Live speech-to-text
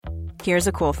Here's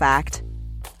a cool fact.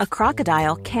 A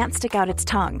crocodile can't stick out its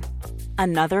tongue.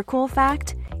 Another cool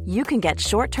fact, you can get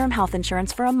short-term health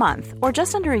insurance for a month or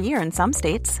just under a year in some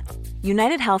states.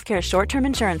 United Healthcare short-term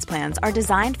insurance plans are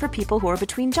designed for people who are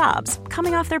between jobs,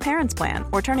 coming off their parents' plan,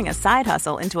 or turning a side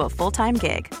hustle into a full-time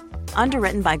gig.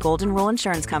 Underwritten by Golden Rule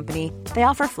Insurance Company, they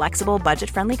offer flexible,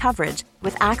 budget-friendly coverage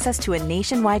with access to a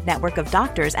nationwide network of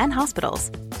doctors and hospitals.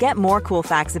 Get more cool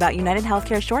facts about United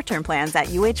Healthcare short-term plans at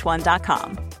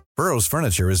uh1.com. Burrow's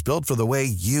furniture is built for the way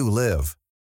you live.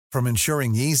 From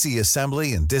ensuring easy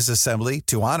assembly and disassembly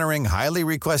to honoring highly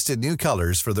requested new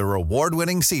colors for their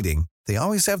award-winning seating, they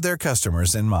always have their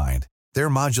customers in mind. Their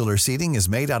modular seating is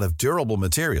made out of durable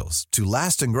materials to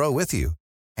last and grow with you.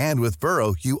 And with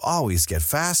Burrow, you always get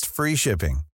fast, free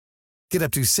shipping. Get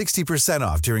up to 60%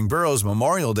 off during Burrow's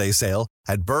Memorial Day sale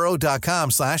at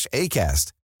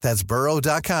burrow.com/ACAST. That's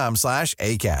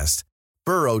burrow.com/ACAST.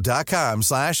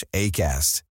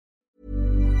 burrow.com/ACAST.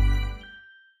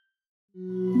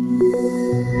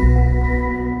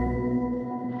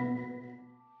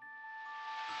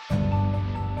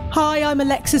 Hi, I'm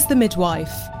Alexis the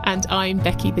midwife. And I'm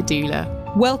Becky the doula.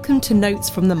 Welcome to Notes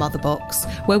from the Mother Box,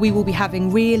 where we will be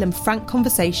having real and frank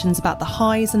conversations about the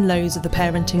highs and lows of the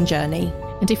parenting journey.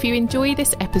 And if you enjoy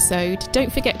this episode,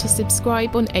 don't forget to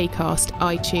subscribe on Acast,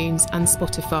 iTunes and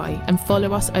Spotify, and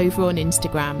follow us over on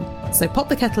Instagram. So pop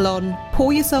the kettle on,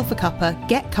 pour yourself a cuppa,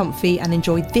 get comfy and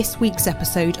enjoy this week's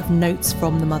episode of Notes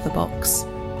from the Mother Box.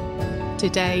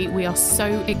 Today we are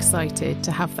so excited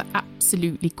to have the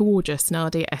absolutely gorgeous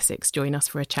Nadia Essex join us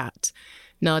for a chat.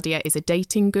 Nadia is a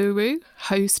dating guru,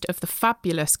 host of the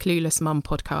fabulous Clueless Mum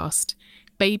podcast,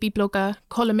 baby blogger,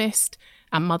 columnist,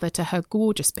 and mother to her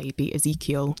gorgeous baby,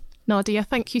 Ezekiel. Nadia,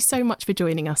 thank you so much for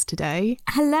joining us today.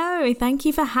 Hello, thank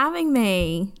you for having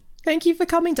me. Thank you for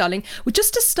coming, darling. Well,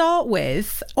 just to start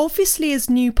with, obviously as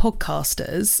new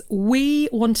podcasters, we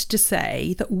wanted to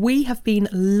say that we have been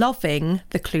loving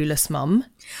the Clueless Mum,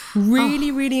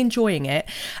 really enjoying it.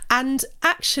 And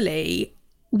actually,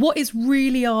 what is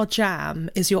really our jam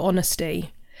is your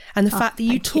honesty. And the fact that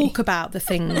you talk about the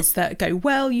things that go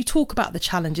well, you talk about the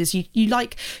challenges, you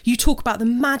talk about the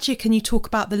magic and you talk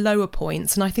about the lower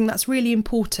points. And I think that's really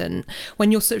important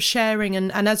when you're sort of sharing and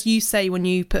as you say, when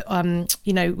you put,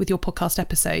 with your podcast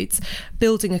episodes,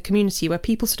 building a community where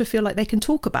people sort of feel like they can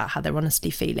talk about how they're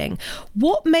honestly feeling.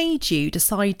 What made you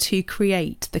decide to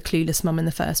create the Clueless Mum in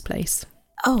the first place?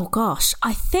 Oh gosh,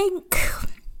 I think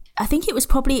it was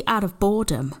probably out of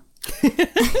boredom.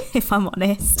 If I'm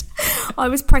honest, I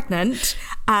was pregnant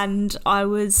and I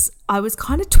was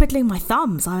kind of twiddling my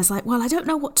thumbs. I was like, well, I don't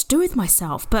know what to do with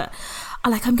myself, but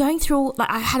I'm going through,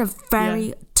 I had a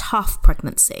very tough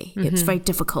pregnancy. Mm-hmm. It was very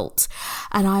difficult.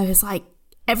 And I was like,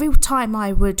 every time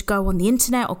I would go on the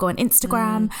internet or go on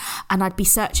Instagram and I'd be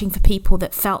searching for people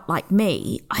that felt like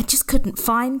me, I just couldn't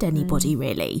find anybody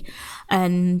really.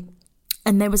 And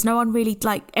there was no one really,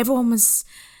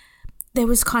 there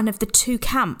was kind of the two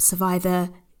camps of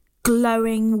either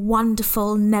glowing,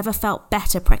 wonderful, never felt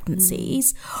better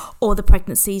pregnancies or the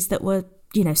pregnancies that were,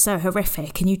 so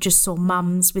horrific. And you just saw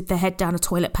mums with their head down a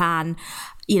toilet pan,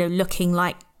 looking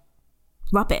like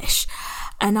rubbish.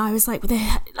 And I was like,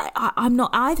 I'm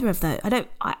not either of those.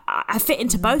 I fit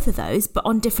into both of those, but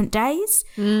on different days.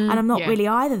 And I'm not really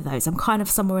either of those. I'm kind of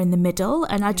somewhere in the middle.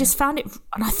 And I just found it,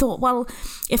 and I thought, well,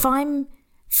 if I'm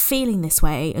feeling this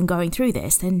way and going through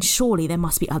this, then surely there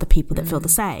must be other people that feel the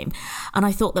same. And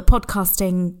I thought that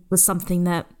podcasting was something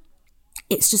that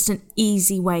it's just an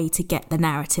easy way to get the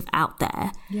narrative out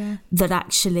there. That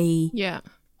actually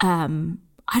I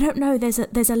don't know,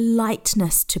 there's a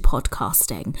lightness to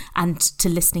podcasting and to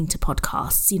listening to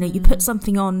podcasts. You put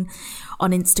something on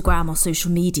Instagram or social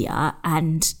media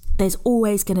and there's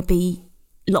always going to be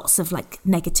lots of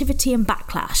negativity and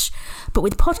backlash, but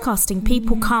with podcasting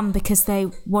people come because they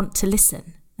want to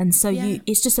listen, and so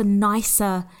it's just a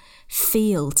nicer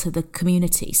feel to the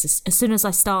community. So as soon as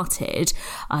I started,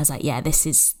 I was like, this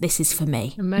is for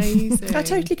me. Amazing. I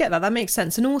totally get that. That makes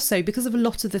sense. And also because of a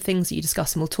lot of the things that you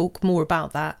discuss, and we'll talk more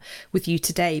about that with you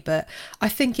today, but I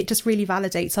think it just really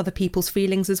validates other people's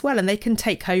feelings as well, and they can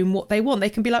take home what they want. They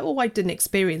can be like, oh, I didn't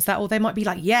experience that, or they might be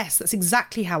like, yes, that's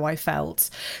exactly how I felt.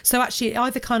 So actually it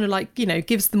either kind of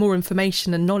gives them more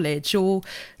information and knowledge, or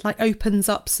opens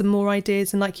up some more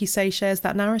ideas and, like you say, shares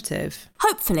that narrative.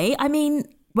 Hopefully. I mean,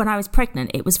 when I was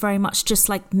pregnant, it was very much just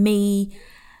like me.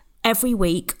 Every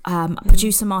week,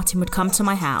 producer Martin would come to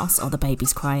my house. Oh, the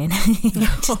baby's crying.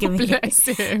 Bless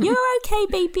him. You're okay,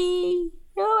 baby.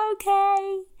 You're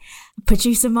okay.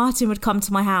 Producer Martin would come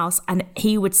to my house and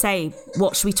he would say,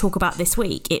 what should we talk about this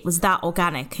week? It was that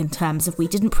organic in terms of we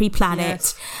didn't pre-plan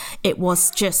it. It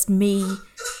was just me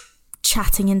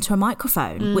chatting into a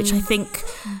microphone, which I think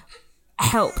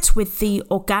helped with the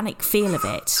organic feel of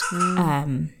it.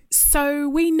 So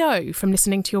we know from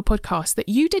listening to your podcast that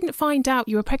you didn't find out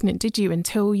you were pregnant, did you,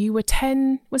 until you were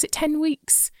 10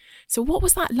 weeks? So what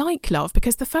was that like, love?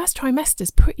 Because the first trimester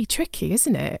is pretty tricky,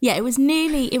 isn't it? Yeah, it was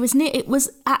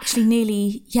actually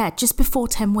nearly just before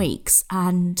 10 weeks.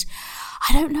 And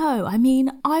I don't know. I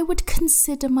mean, I would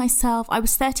consider myself, I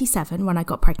was 37 when I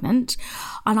got pregnant,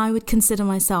 and I would consider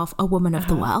myself a woman of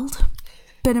the world.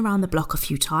 Been around the block a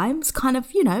few times, kind of,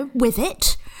 with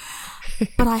it.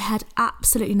 But I had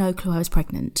absolutely no clue I was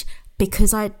pregnant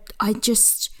because I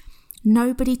just,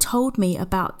 nobody told me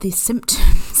about the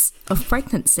symptoms of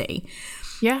pregnancy.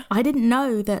 Yeah. I didn't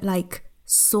know that like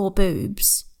sore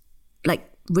boobs,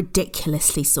 like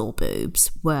ridiculously sore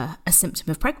boobs, were a symptom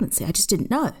of pregnancy. I just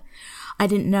didn't know. I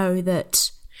didn't know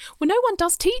that. Well, no one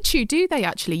does teach you, do they,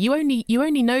 actually? You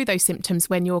only know those symptoms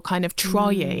when you're kind of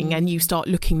trying and you start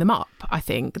looking them up, I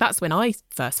think. That's when I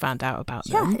first found out about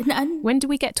them. Yeah, and when do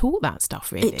we get taught that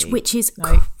stuff, really? Which is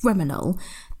criminal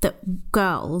that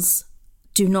girls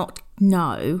do not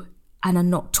know and are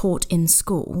not taught in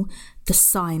school the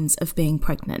signs of being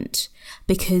pregnant.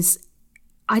 Because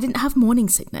I didn't have morning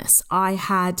sickness. I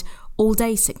had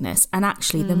all-day sickness. And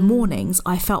actually, the mornings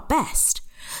I felt best.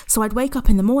 So I'd wake up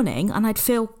in the morning and I'd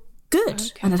feel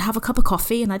good, and I'd have a cup of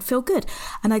coffee and I'd feel good,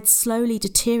 and I'd slowly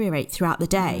deteriorate throughout the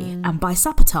day. And by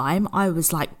supper time, I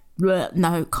was like,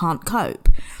 no, can't cope.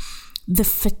 The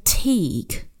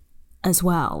fatigue as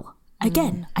well.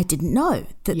 Again, I didn't know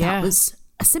that was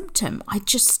a symptom. I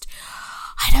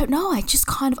don't know.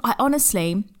 I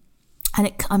honestly, and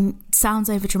it sounds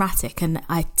over dramatic, and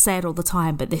I say it all the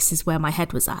time, but this is where my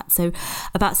head was at. So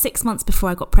about 6 months before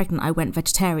I got pregnant, I went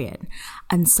vegetarian.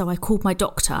 And so I called my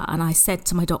doctor and I said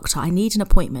to my doctor, I need an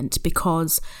appointment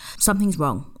because something's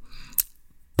wrong.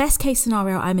 Best case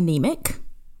scenario, I'm anemic.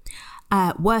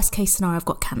 Worst case scenario, I've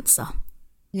got cancer.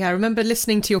 Yeah, I remember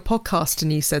listening to your podcast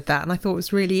and you said that, and I thought it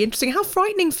was really interesting. How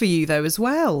frightening for you, though, as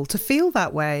well, to feel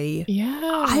that way.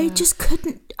 Yeah. I just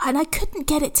couldn't, and I couldn't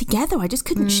get it together. I just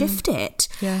couldn't shift it.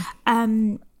 Yeah.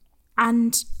 And,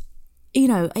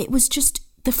 it was just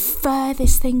the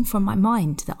furthest thing from my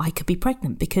mind that I could be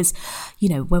pregnant because,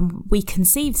 when we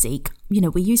conceive, Zeke,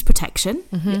 we use protection.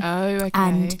 Mm-hmm. Oh, okay.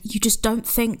 And you just don't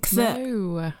think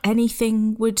that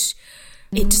anything would,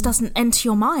 it just doesn't enter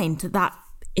your mind that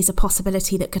is a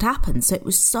possibility that could happen. So it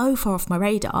was so far off my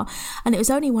radar. And it was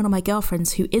only one of my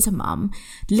girlfriends who is a mum.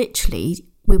 Literally,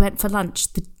 we went for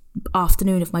lunch the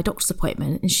afternoon of my doctor's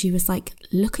appointment and she was like,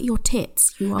 look at your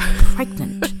tits, you are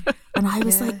pregnant. And I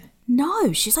was like,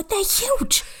 no. She's like, they're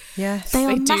huge. Yes. They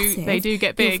are massive. They do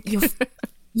get big.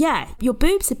 Your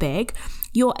boobs are big.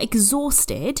 You're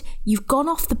exhausted. You've gone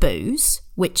off the booze,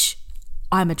 which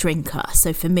I'm a drinker.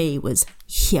 So for me was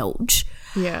huge.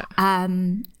 Yeah.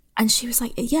 And she was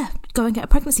like, go and get a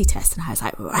pregnancy test. And I was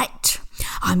like, right,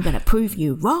 I'm going to prove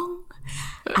you wrong.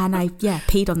 And I,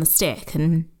 peed on the stick.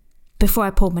 And before I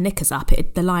pulled my knickers up,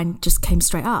 the line just came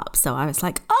straight up. So I was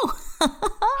like, oh,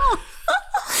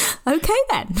 okay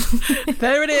then.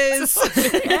 There it is.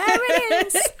 There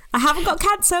it is. I haven't got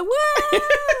cancer. Woo!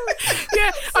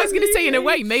 Yeah, I was going to say, in a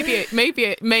way, maybe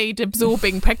it made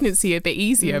absorbing pregnancy a bit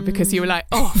easier because you were like,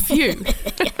 oh, phew.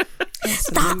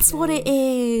 That's what it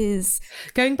is.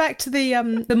 Going back to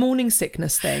the morning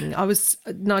sickness thing,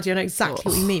 Nadia, I know exactly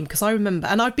what you mean, because I remember,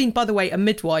 and I've been, by the way, a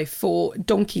midwife for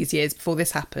donkey's years before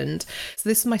this happened. So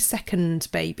this is my second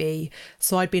baby.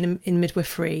 So I'd been in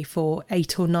midwifery for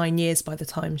 8 or 9 years by the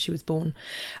time she was born.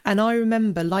 And I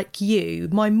remember, like you,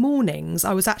 my mornings,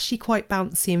 I was actually quite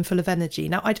bouncy and full of energy.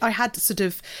 Now, I had sort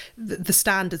of the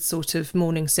standard sort of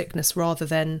morning sickness rather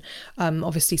than,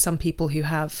 obviously, some people who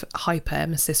have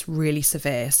hyperemesis really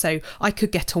severe. So I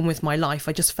could get on with my life.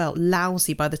 I just felt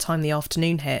lousy by the time the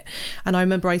afternoon hit. And I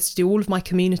remember I used to do all of my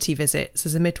community visits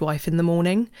as a midwife in the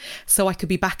morning. So I could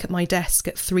be back at my desk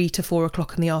at 3 to 4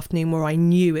 o'clock in the afternoon where I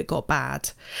knew it got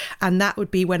bad. And that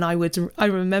would be when I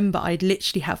remember I'd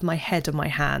literally have my head on my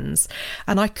hands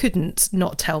and I couldn't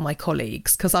not tell my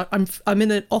colleagues because I'm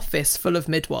in an office full of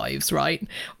midwives, right?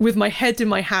 With my head in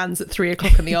my hands at 3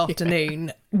 o'clock in the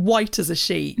afternoon, white as a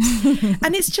sheet.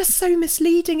 And it's just so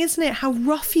misleading, isn't it? How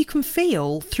rough you can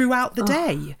feel throughout the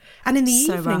day and in the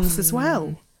evenings rough. As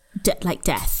well. Like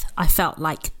death. I felt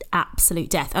like absolute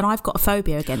death. And I've got a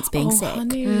phobia against being sick.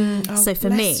 So for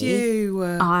me,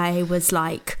 I was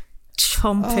like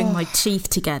chomping my teeth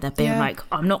together, being like,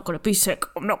 I'm not going to be sick.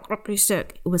 I'm not going to be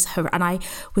sick. It was horrible. And I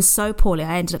was so poorly,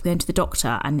 I ended up going to the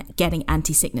doctor and getting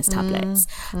anti-sickness tablets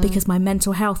because my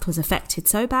mental health was affected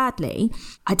so badly.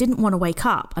 I didn't want to wake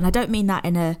up. And I don't mean that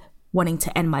in a wanting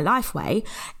to end my life way.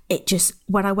 It just,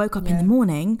 when I woke up in the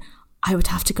morning, I would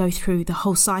have to go through the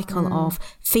whole cycle of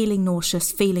feeling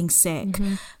nauseous, feeling sick,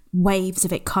 waves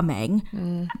of it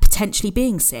coming, potentially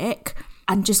being sick,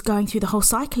 and just going through the whole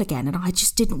cycle again. And I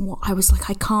just didn't want, I was like,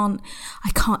 I can't,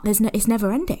 it's never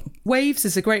ending. Waves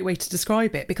is a great way to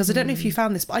describe it, because I don't know if you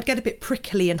found this, but I'd get a bit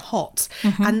prickly and hot,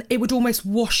 and it would almost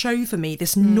wash over me,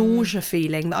 this nausea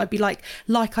feeling that I'd be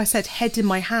like I said, head in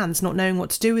my hands, not knowing what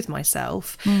to do with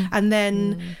myself. And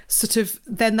then sort of,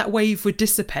 then that wave would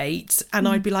dissipate and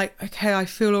I'd be like, okay, I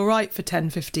feel all right for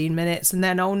 10, 15 minutes. And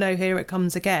then, oh no, here it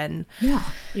comes again. Yeah.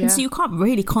 And so you can't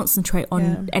really concentrate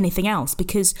on anything else,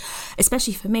 because especially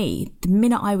for me, the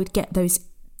minute I would get those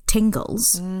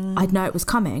tingles, I'd know it was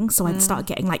coming, so I'd start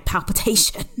getting like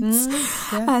palpitations,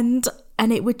 and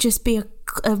it would just be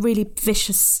a really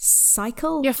vicious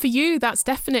cycle. Yeah, for you, that's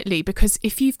definitely, because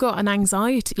if you've got an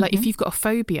anxiety, like if you've got a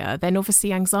phobia, then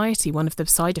obviously anxiety, one of the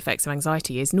side effects of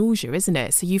anxiety is nausea, isn't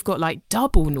it? So you've got like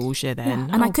double nausea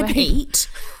then. And I couldn't eat.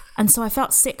 And so I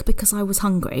felt sick because I was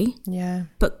hungry. Yeah.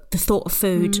 But the thought of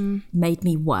food made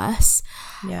me worse.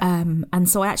 Yeah. And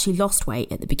so I actually lost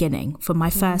weight at the beginning for my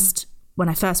first, when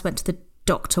I first went to the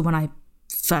doctor, when I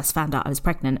first found out I was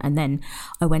pregnant, and then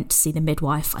I went to see the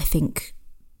midwife. I think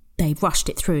they rushed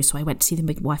it through. So I went to see the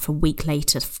midwife a week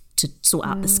later to sort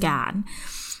out the scan.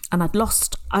 And I'd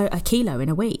lost a kilo in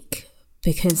a week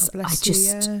because I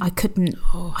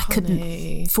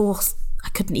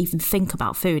couldn't even think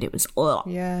about food. It was,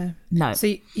 no.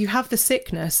 So you have the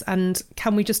sickness, and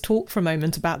can we just talk for a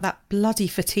moment about that bloody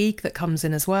fatigue that comes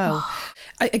in as well?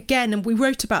 Again, and we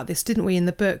wrote about this, didn't we, in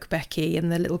the book, Becky, in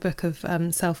the little book of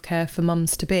self-care for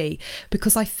mums to be,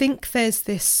 because I think there's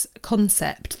this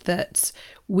concept that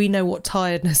we know what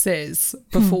tiredness is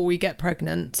before we get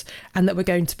pregnant, and that we're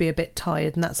going to be a bit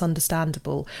tired, and that's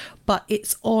understandable. But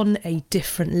it's on a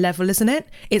different level, isn't it?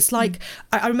 It's like,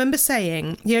 I remember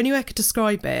saying, the only way I could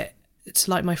describe it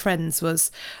to like my friends was,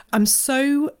 I'm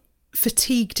so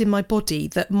fatigued in my body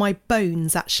that my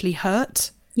bones actually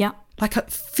hurt. Yeah. Like a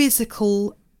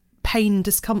physical pain,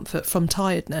 discomfort from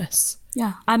tiredness.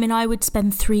 Yeah. I mean, I would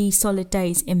spend 3 solid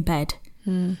days in bed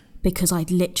because I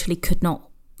literally could not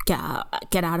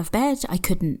get out of bed. I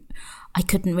couldn't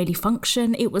really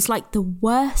function. It was like the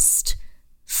worst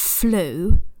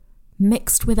flu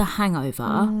mixed with a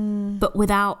hangover, but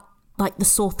without like the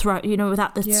sore throat,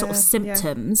 without the sort of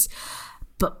symptoms.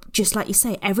 But just like you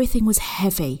say, everything was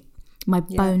heavy. My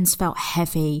bones felt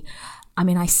heavy. I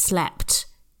mean, I slept.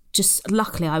 Just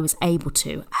luckily I was able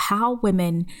to. How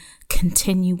women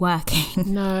continue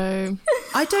working. No.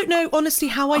 I don't know, honestly,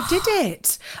 how I did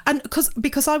it. And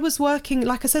because I was working,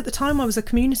 like I said, at the time I was a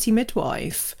community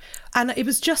midwife, and it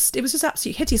was just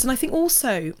absolutely hideous. And I think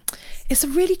also it's a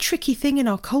really tricky thing in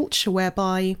our culture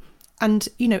whereby, and,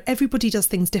 everybody does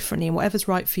things differently, and whatever's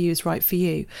right for you is right for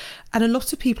you. And a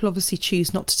lot of people obviously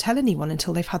choose not to tell anyone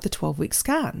until they've had the 12-week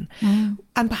scan.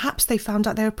 And perhaps they found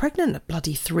out they were pregnant at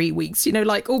bloody 3 weeks,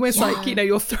 like almost like,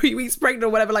 you're 3 weeks pregnant or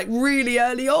whatever, like really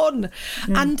early on.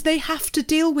 And they have to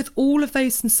deal with all of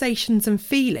those sensations and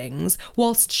feelings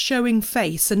whilst showing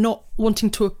face and not wanting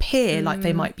to appear like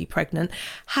they might be pregnant.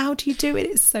 How do you do it?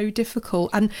 It's so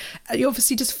difficult. And you're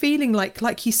obviously just feeling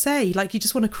like you say, like you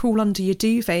just want to crawl under your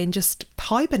duvet and just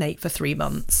hibernate for 3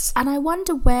 months. And I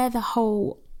wonder where the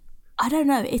whole, I don't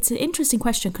know, it's an interesting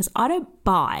question, because I don't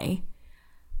buy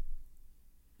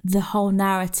the whole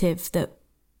narrative that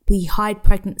we hide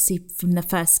pregnancy from the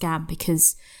first scan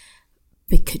because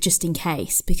just in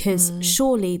case, because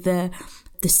surely the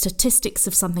statistics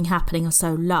of something happening are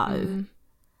so low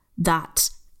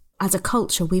that as a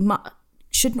culture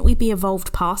shouldn't we be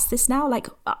evolved past this now, like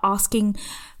asking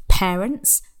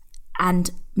parents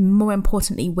and more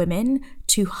importantly women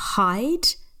to hide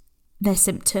their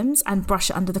symptoms and brush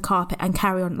it under the carpet and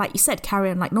carry on, like you said, carry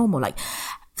on like normal. Like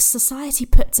society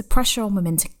puts a pressure on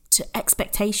women to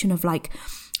expectation of like,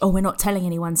 oh, we're not telling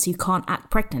anyone so you can't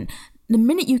act pregnant. The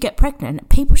minute you get pregnant,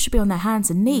 people should be on their hands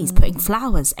and knees putting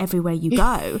flowers everywhere you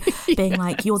go, being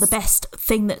like, you're the best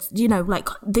thing that, like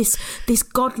this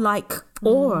godlike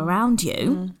aura around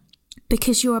you,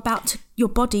 because you are about to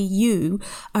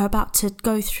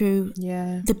go through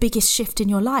the biggest shift in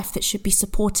your life that should be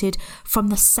supported from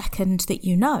the second that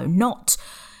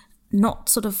not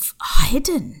sort of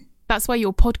hidden. That's why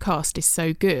your podcast is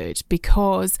so good,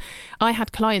 because I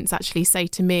had clients actually say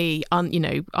to me,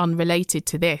 unrelated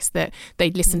to this, that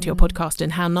they'd listened to your podcast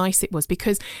and how nice it was,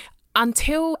 because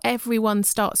until everyone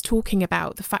starts talking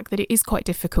about the fact that it is quite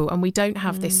difficult and we don't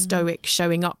have this stoic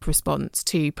showing up response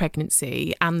to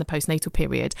pregnancy and the postnatal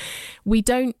period, we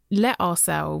don't let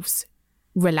ourselves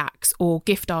relax or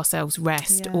gift ourselves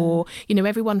rest, or, you know,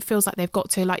 everyone feels like they've got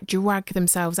to like drag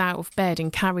themselves out of bed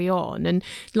and carry on. And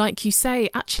like you say,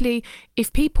 actually,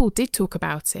 if people did talk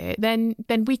about it, then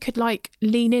we could like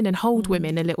lean in and hold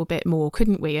women a little bit more,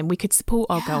 couldn't we? And we could support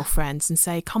our girlfriends and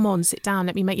say, come on, sit down,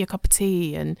 let me make you a cup of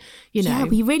tea. And, you know. Yeah,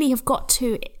 we really have got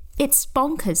to. It's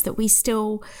bonkers that we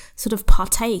still sort of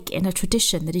partake in a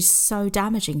tradition that is so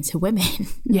damaging to women.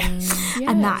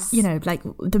 And that, you know, like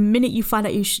the minute you find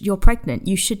out you're pregnant,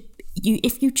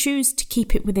 if you choose to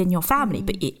keep it within your family,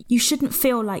 but you shouldn't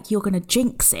feel like you're going to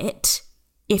jinx it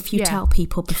if you tell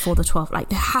people before the 12th. Like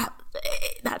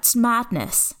that's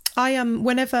madness.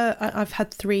 Whenever I've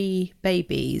had 3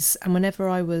 babies, and whenever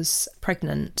I was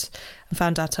pregnant and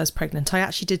found out I was pregnant, I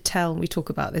actually did tell, and we talk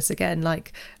about this again,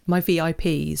 like my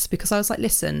VIPs, because I was like,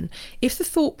 listen, if the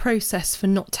thought process for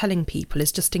not telling people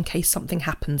is just in case something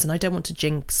happens and I don't want to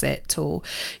jinx it, or,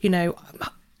 you know,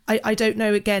 I don't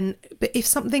know, again, but if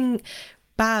something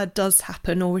bad does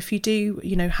happen, or if you do,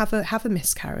 you know, have a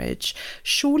miscarriage,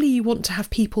 surely you want to have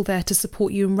people there to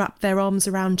support you and wrap their arms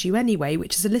around you anyway,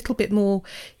 which is a little bit more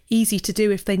easy to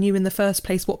do if they knew in the first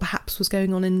place what perhaps was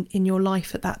going on in your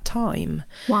life at that time.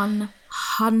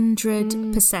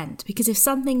 100%. Because if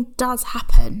something does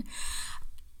happen,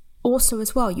 also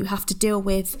as well, you have to deal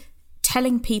with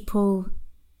telling people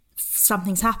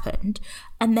something's happened,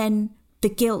 and then the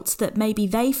guilt that maybe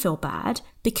they feel bad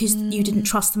because you didn't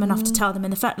trust them enough to tell them in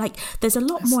the first. Like, there's a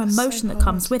lot more emotion that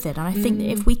comes with it. And I think that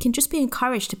if we can just be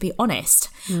encouraged to be honest,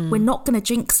 we're not going to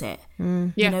jinx it.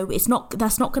 You know,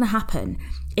 that's not going to happen.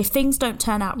 If things don't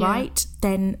turn out right,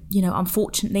 then, you know,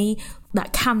 unfortunately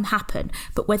that can happen.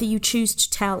 But whether you choose to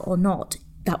tell or not,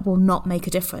 that will not make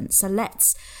a difference. So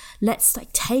let's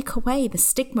like take away the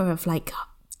stigma of like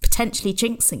potentially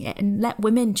jinxing it, and let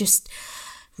women just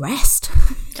rest.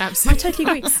 Absolutely. I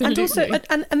totally agree. And also,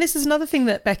 and this is another thing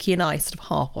that Becky and I sort of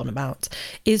harp on about,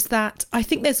 is that I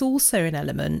think there's also an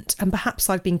element, and perhaps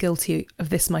I've been guilty of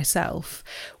this myself,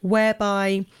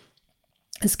 whereby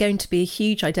there's going to be a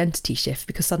huge identity shift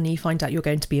because suddenly you find out you're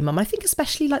going to be a mum. I think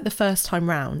especially like the first time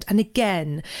round. And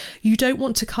again, you don't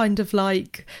want to kind of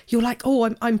like, you're like,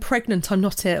 oh, I'm pregnant, I'm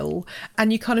not ill.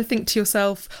 And you kind of think to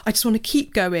yourself, I just want to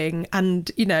keep going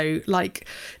and, you know, like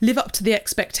live up to the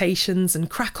expectations and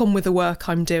crack on with the work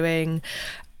I'm doing.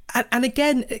 And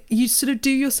again, you sort of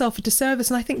do yourself a disservice.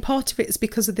 And I think part of it is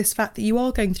because of this fact that you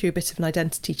are going through a bit of an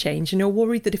identity change, and you're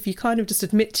worried that if you kind of just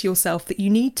admit to yourself that you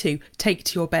need to take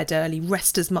to your bed early,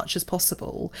 rest as much as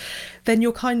possible, then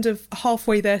you're kind of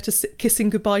halfway there to kissing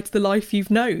goodbye to the life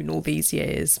you've known all these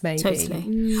years, maybe.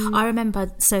 Totally. I remember,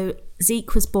 so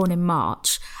Zeke was born in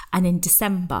March, and in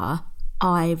December,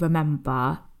 I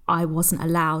remember I wasn't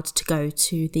allowed to go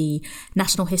to the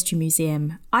National History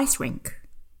Museum ice rink.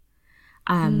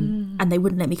 And they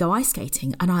wouldn't let me go ice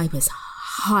skating, and I was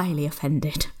highly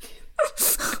offended.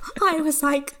 I was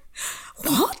like,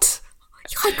 what?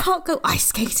 I can't go ice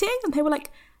skating? And they were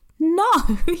like, no,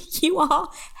 you are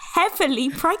heavily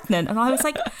pregnant. And I was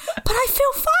like, but I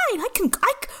feel fine.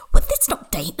 But it's not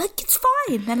date. Like, it's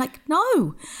fine. And they're like,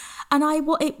 no. And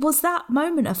it was that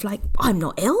moment of like, I'm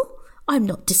not ill. I'm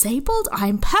not disabled.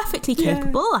 I'm perfectly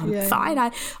capable. I'm fine. I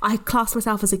class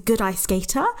myself as a good ice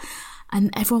skater. And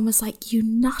everyone was like, you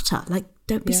nutter, like,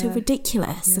 don't be so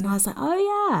ridiculous. And I was like,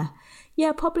 oh,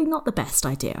 yeah, probably not the best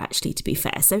idea, actually, to be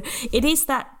fair. So it is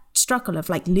that struggle of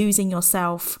like losing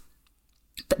yourself,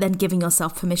 but then giving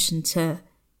yourself permission to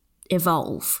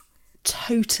evolve.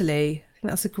 Totally. I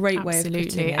think that's a great way of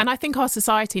putting it. And I think our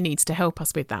society needs to help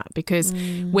us with that, because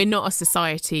we're not a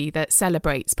society that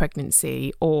celebrates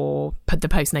pregnancy or the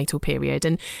postnatal period.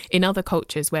 And in other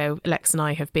cultures where Lex and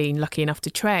I have been lucky enough to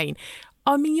train,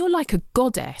 I mean, you're like a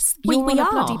goddess. You're on a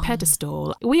bloody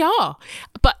pedestal. We are.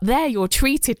 But there you're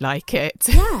treated like it.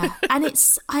 Yeah. And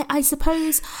it's, I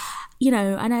suppose, you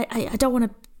know, and I don't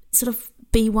want to sort of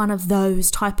be one of those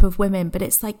type of women, but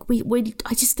it's like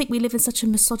I just think we live in such a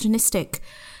misogynistic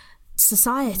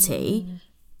society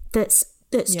that's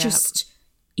just,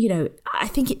 you know, I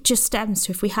think it just stems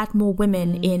to if we had more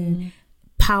women in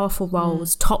powerful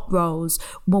roles, top roles,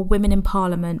 more women in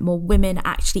parliament, more women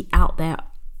actually out there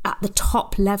at the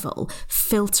top level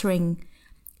filtering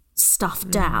stuff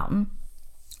down,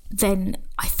 then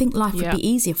I think life would be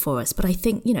easier for us. But I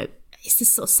think, you know, it's the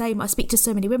sort of same, I speak to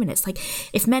so many women, it's like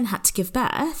if men had to give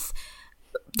birth,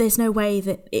 there's no way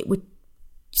that it would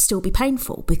still be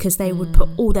painful, because they would put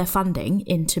all their funding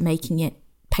into making it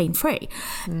pain-free.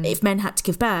 If men had to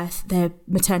give birth, their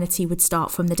maternity would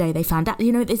start from the day they found out.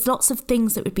 You know, there's lots of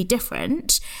things that would be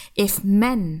different if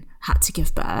men had to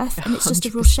give birth, and it's just a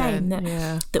real shame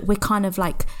that we're kind of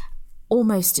like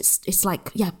almost it's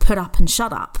like put up and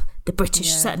shut up the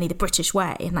British, certainly the British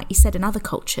way. And like you said, in other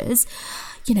cultures,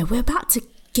 you know, we're about to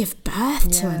give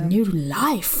birth to a new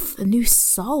life, a new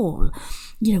soul.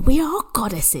 You know, we are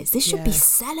goddesses. This should be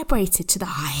celebrated to the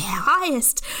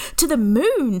highest, to the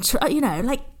moon, you know,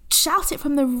 like shout it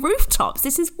from the rooftops.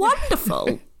 This is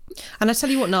wonderful. And I tell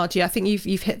you what, Nadia, I think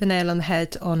you've hit the nail on the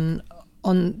head on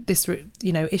this,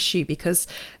 you know, issue, because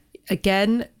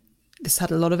again, this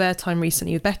had a lot of airtime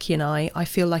recently with Becky and I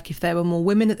feel like if there were more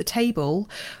women at the table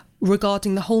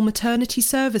regarding the whole maternity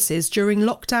services during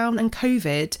lockdown and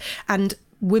COVID, and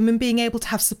women being able to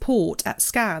have support at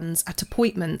scans, at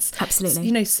appointments. Absolutely.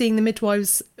 You know, seeing the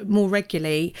midwives more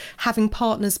regularly, having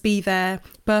partners be there,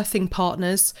 birthing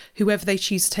partners, whoever they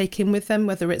choose to take in with them,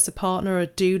 whether it's a partner, a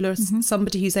doula,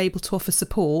 somebody who's able to offer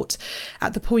support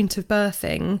at the point of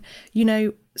birthing. You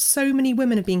know, so many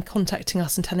women have been contacting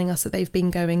us and telling us that they've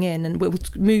been going in, and we'll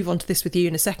move on to this with you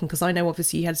in a second, because I know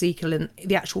obviously you had Ezekiel in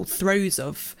the actual throes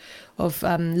of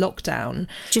lockdown.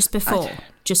 Just before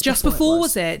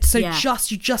Was it? So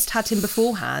you just had him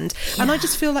beforehand. Yeah. And I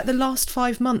just feel like the last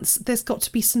 5 months, there's got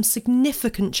to be some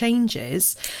significant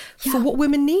changes for what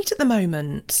women need at the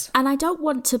moment. And I don't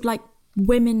want to like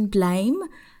women blame,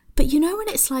 but you know when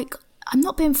it's like, I'm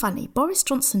not being funny, Boris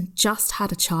Johnson just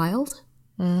had a child.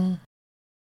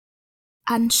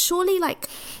 And surely like,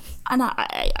 and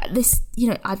this, you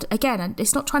know, again,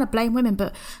 it's not trying to blame women,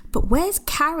 but where's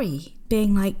Carrie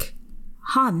being like,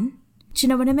 hun, do you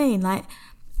know what I mean? Like,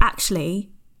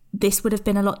 actually, this would have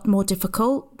been a lot more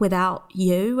difficult without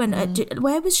you. And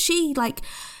where was she? Like,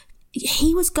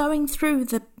 he was going through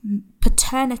the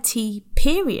paternity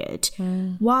period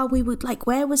while we would, like,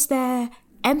 where was their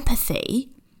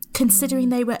empathy, considering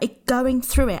they were going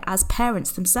through it as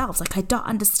parents themselves? Like, I don't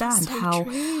understand how.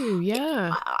 True.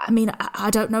 Yeah. I mean,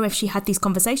 I don't know if she had these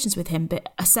conversations with him,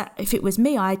 but if it was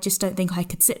me, I just don't think I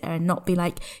could sit there and not be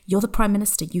like, you're the Prime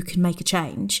Minister, you can make a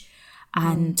change.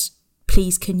 And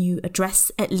please, can you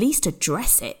at least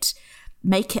address it?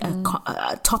 Make it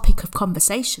a topic of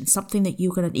conversation, something that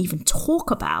you're going to even talk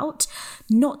about,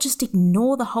 not just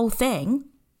ignore the whole thing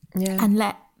and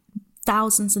let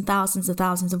thousands and thousands and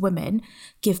thousands of women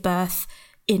give birth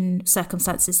in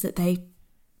circumstances that they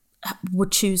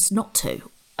would choose not to,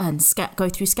 and go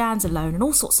through scans alone and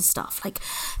all sorts of stuff. Like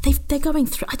they're going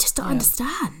through. I just don't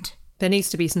understand. There needs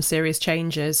to be some serious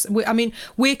changes. I mean,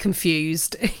 we're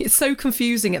confused. It's so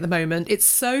confusing at the moment. It's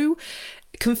so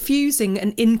confusing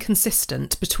and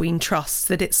inconsistent between trusts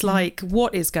that it's like,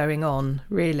 what is going on,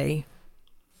 really?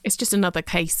 It's just another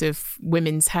case of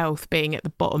women's health being at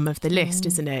the bottom of the list,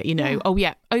 isn't it? You know,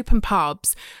 open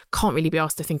pubs, can't really be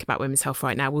asked to think about women's health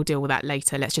right now. We'll deal with that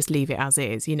later. Let's just leave it as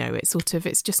is. You know,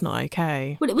 it's just not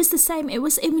okay. Well, it was the same. It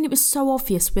was so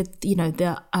obvious with, you know,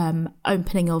 the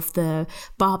opening of the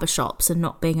barbershops and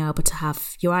not being able to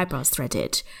have your eyebrows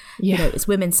threaded. Yeah. You know, it's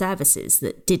women's services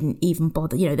that didn't even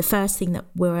bother. You know, the first thing that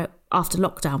after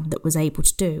lockdown that was able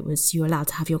to do was you're allowed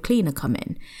to have your cleaner come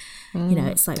in. You know,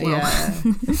 it's like, well,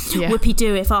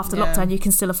 whoopee-doo if after lockdown you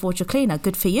can still afford your cleaner.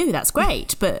 Good for you. That's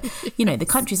great. But, you know, the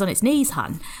country's on its knees,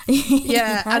 hun.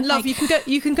 Yeah, and love, you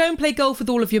can go and play golf with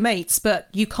all of your mates, but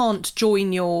you can't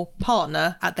join your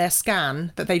partner at their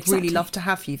scan that they'd really love to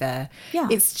have you there. Yeah.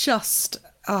 It's just...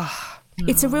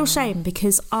 It's a real shame,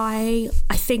 because I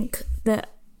think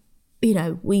that, you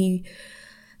know,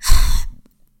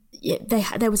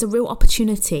 there was a real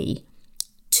opportunity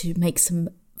to make some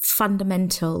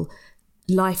fundamental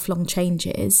lifelong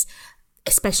changes,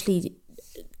 especially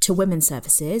to women's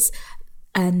services.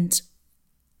 And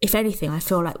if anything, I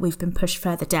feel like we've been pushed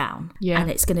further down,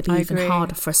 and it's going to be even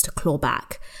harder for us to claw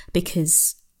back,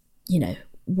 because, you know,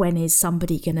 when is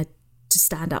somebody going to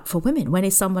stand up for women? When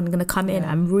is someone going to come in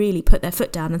and really put their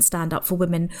foot down and stand up for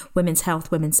women's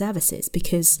health, women's services?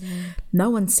 Because no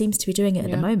one seems to be doing it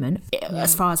at the moment,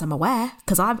 as far as I'm aware,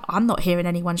 because I'm not hearing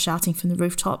anyone shouting from the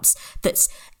rooftops that's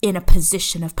in a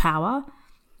position of power.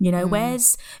 You know,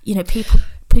 where's, you know, people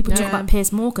talk about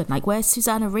Piers Morgan, like, where's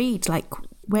Susanna Reid? Like,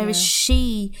 where is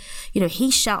she? You know,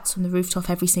 he shouts from the rooftop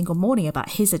every single morning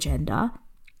about his agenda.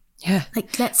 Yeah.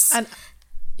 Like, let's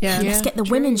get the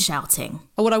women shouting.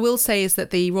 What I will say is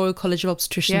that the Royal College of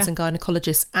Obstetricians and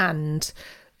Gynecologists and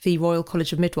the Royal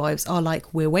College of Midwives are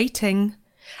like, we're waiting.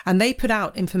 And they put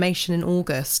out information in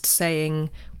August saying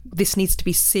this needs to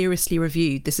be seriously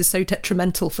reviewed. This is so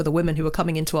detrimental for the women who are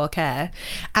coming into our care.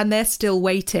 And they're still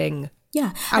waiting.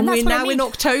 Yeah. And we're now in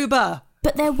October.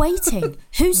 But they're waiting.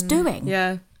 Who's doing?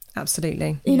 Yeah.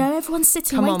 Absolutely. You know, everyone's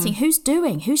sitting waiting. Who's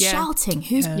doing? Who's shouting?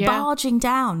 Who's barging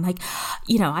down? Like,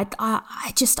 you know,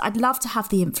 I'd love to have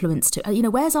the influence to, you know,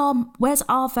 where's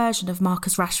our version of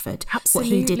Marcus Rashford?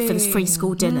 Absolutely. What he did for the free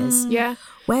school dinners. Yeah.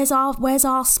 Where's our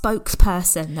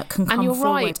spokesperson that can come forward? And you're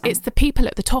right, it's the people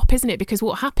at the top, isn't it? Because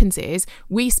what happens is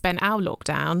we spent our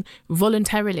lockdown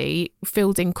voluntarily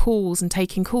fielding calls and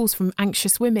taking calls from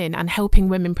anxious women and helping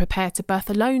women prepare to birth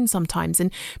alone sometimes.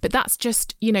 But that's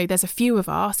just, you know, there's a few of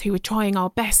us who are trying our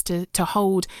best to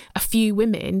hold a few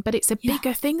women, but it's a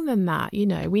bigger thing than that. You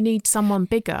know, we need someone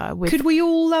bigger. Could we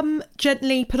all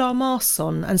gently put our masks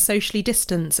on and socially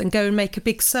distance and go and make a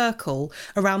big circle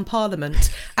around Parliament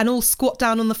and all squat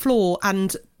down on the floor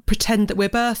and pretend that we're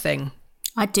birthing?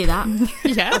 I'd do that.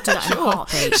 Yeah, I'd do that in a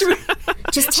heartbeat.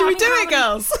 Should we do it,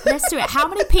 girls? Let's do it. How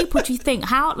many people do you think?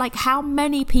 How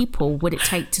many people would it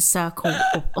take to circle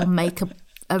or make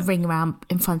a ring around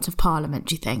in front of Parliament,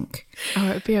 do you think? Oh,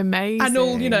 it'd be amazing. And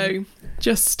all, you know,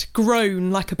 just groan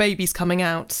like a baby's coming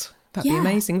out. That'd be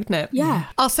amazing, wouldn't it? Yeah.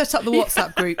 I'll set up the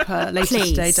WhatsApp group later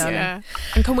today, darling. Yeah.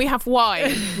 And can we have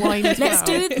wine? Wine as let's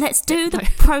do the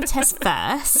protest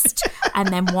first and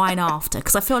then wine after.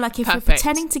 Because I feel like if we're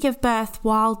pretending to give birth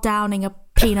while downing a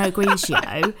Pinot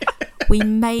Grigio, we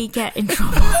may get in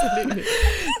trouble.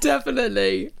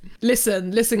 Definitely.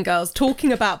 Listen, girls,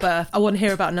 talking about birth, I want to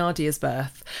hear about Nadia's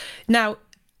birth. Now,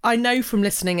 I know from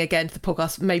listening again to the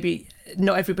podcast, maybe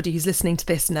not everybody who's listening to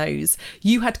this knows,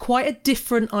 you had quite a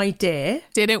different idea.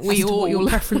 Didn't we as to all? What your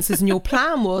preferences and your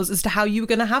plan was as to how you were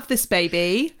going to have this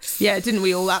baby. Yeah, didn't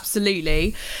we all?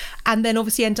 Absolutely. And then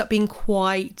obviously end up being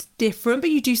quite different, but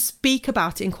you do speak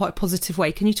about it in quite a positive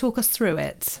way. Can you talk us through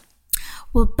it?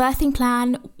 Well, birthing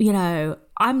plan, you know,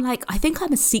 I think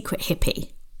I'm a secret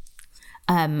hippie.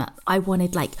 I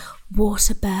wanted like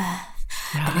water birth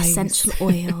and essential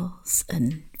oils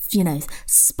and, you know,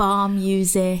 spa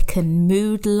music and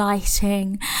mood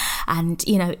lighting and,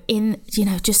 you know,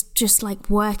 just like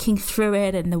working through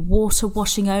it and the water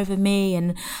washing over me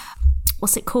and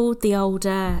what's it called? The old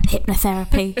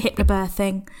hypnotherapy,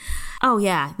 hypnobirthing. Oh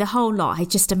yeah, the whole lot. I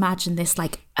just imagined this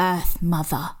like Earth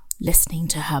Mother listening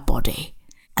to her body.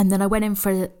 And then I went in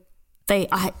for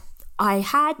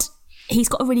he's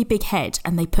got a really big head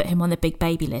and they put him on the big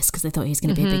baby list because they thought he was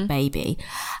going to be a big baby.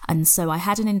 And so I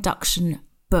had an induction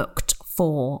booked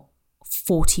for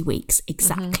 40 weeks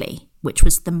exactly, which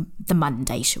was the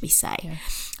Monday, shall we say. Yeah.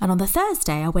 And on the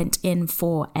Thursday, I went in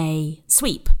for a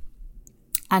sweep.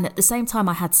 And at the same time,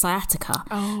 I had sciatica,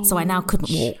 so I now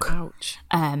couldn't walk. Ouch.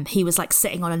 He was like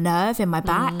sitting on a nerve in my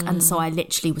back, and so I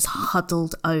literally was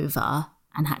huddled over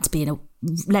and had to be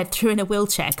led through in a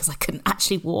wheelchair because I couldn't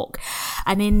actually walk.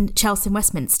 And in Chelsea and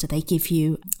Westminster, they give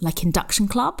you like induction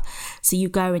club. So you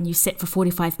go and you sit for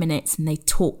 45 minutes and they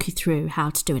talk you through how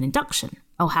to do an induction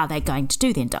or how they're going to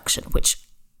do the induction, which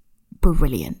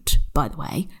brilliant, by the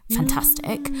way.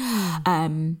 Fantastic.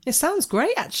 It sounds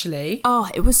great, actually. Oh,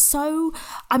 it was so...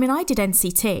 I mean, I did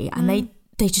NCT and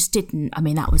they just didn't... I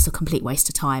mean, that was a complete waste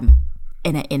of time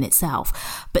in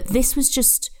itself. But this was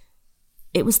just...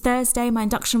 It was Thursday, my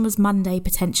induction was Monday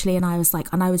potentially, and I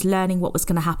was learning what was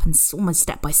going to happen almost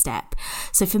step by step.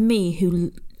 So for me,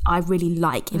 who I really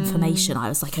like information, I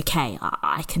was like, okay,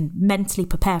 I can mentally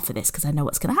prepare for this because I know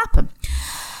what's going to happen.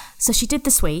 So she did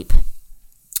the sweep.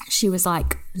 She was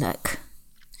like, look,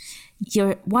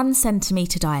 you're 1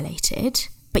 centimetre dilated,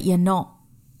 but you're not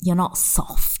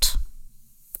soft.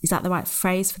 Is that the right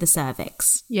phrase for the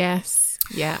cervix? Yes.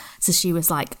 Yeah. So she was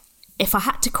like, if I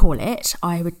had to call it,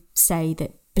 I would say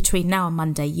that between now and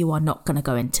Monday, you are not going to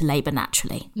go into labour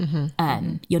naturally.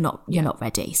 You're not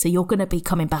ready. So you're going to be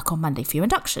coming back on Monday for your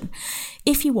induction.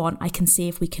 If you want, I can see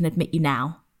if we can admit you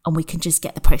now and we can just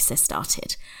get the process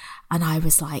started. And I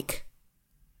was like,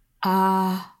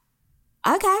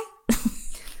 okay.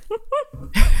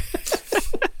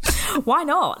 Why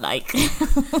not? Like,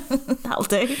 that'll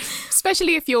do.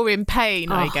 Especially if you're in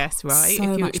pain, I guess, right?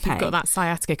 So much if you've got that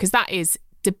sciatica, because that is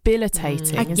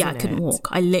debilitating, isn't it? I couldn't walk.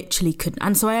 I literally couldn't.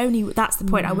 And so that's the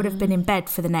point. I would have been in bed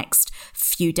for the next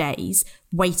few days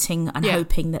waiting and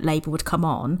hoping that labour would come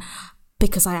on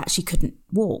because I actually couldn't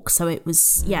walk. So it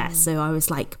was, so I was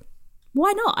like,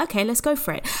 why not? Okay, let's go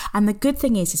for it. And the good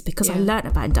thing is because I learnt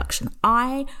about induction,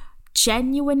 I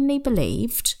genuinely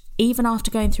believed, even after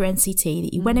going through NCT,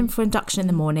 that you went in for induction in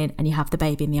the morning and you have the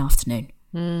baby in the afternoon.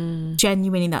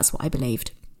 Genuinely, that's what I believed.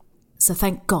 So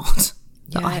thank God.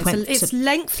 It's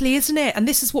lengthy, isn't it? And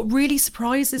this is what really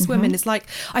surprises women. It's like,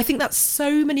 I think that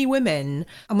so many women,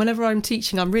 and whenever I'm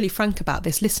teaching, I'm really frank about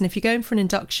this. Listen, if you're going for an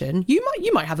induction, you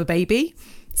might have a baby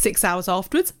 6 hours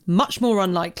afterwards, much more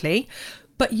unlikely.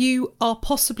 But you are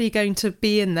possibly going to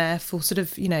be in there for sort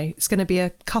of, it's going to be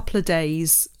a couple of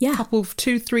days, couple of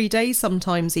 2-3 days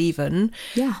sometimes even,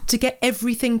 to get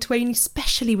everything to Amy,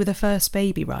 especially with a first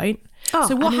baby, right? Oh,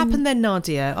 so what happened then,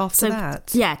 Nadia, after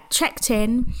that? Yeah, checked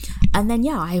in, and then,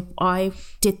 I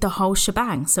did the whole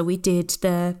shebang. So we did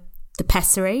the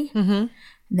pessary, and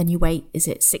then you wait, is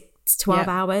it 12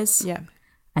 hours? Yeah.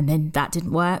 And then that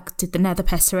didn't work. Did the nether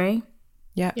pessary.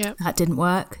 Yeah. That didn't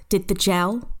work. Did the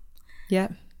gel. Yeah.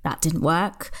 That didn't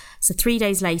work. So 3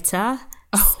 days later,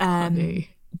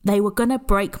 they were going to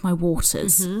break my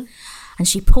waters. And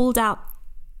she pulled out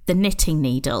the knitting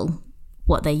needle,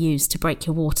 what they use to break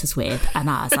your waters with. And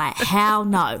I was like, hell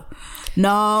no.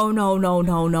 No.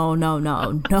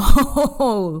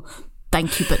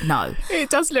 Thank you, but no. It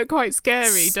does look quite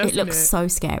scary, doesn't it? It looks so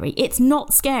scary. It's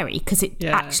not scary because it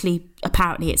actually,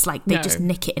 apparently, it's like they just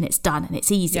nick it and it's done and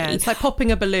it's easy. Yeah, it's like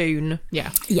popping a balloon.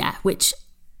 Yeah. Yeah, which,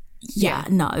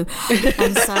 no.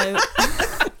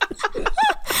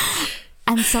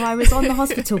 And so, I was on the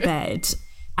hospital bed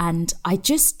and I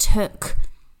just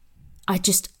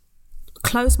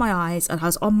closed my eyes and I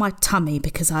was on my tummy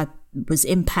because I was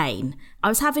in pain. I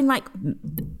was having like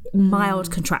mild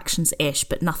contractions-ish,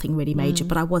 but nothing really major,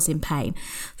 but I was in pain.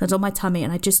 So I was on my tummy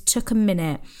and I just took a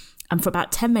minute, and for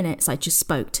about 10 minutes I just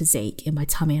spoke to Zeke in my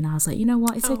tummy and I was like, you know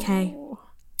what, it's okay.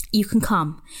 You can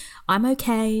come. I'm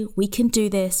okay. We can do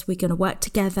this. We're going to work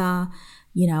together.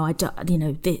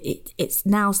 It's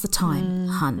now's the time,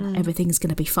 hun. Everything's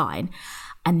going to be fine.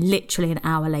 And literally an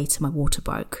hour later, my water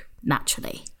broke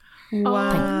naturally.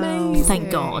 Wow.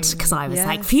 Thank God, because I was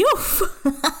like, phew.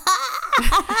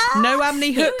 No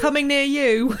amni hook coming near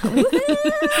you.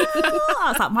 I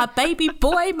was like, my baby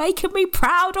boy making me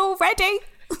proud already.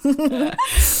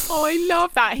 Oh, I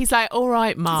love that. He's like, all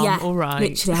right, Mum, all right.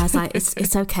 Literally, I was like,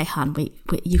 it's okay, hun.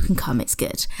 You can come. It's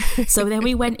good. So then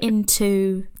we went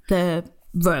into the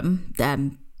room,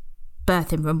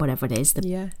 birthing room, whatever it is.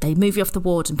 They move you off the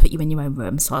ward and put you in your own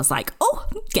room. So I was like, oh,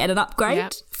 get an upgrade.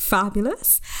 Yep.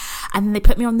 Fabulous. And then they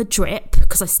put me on the drip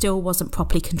because I still wasn't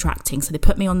properly contracting. So they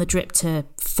put me on the drip to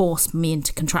force me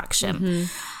into contraction.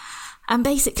 And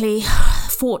basically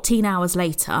 14 hours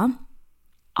later,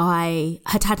 I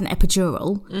had an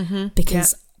epidural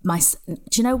because do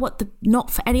you know what? Not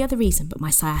for any other reason, but my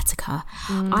sciatica.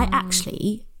 I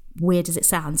actually, weird as it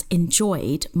sounds,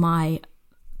 enjoyed my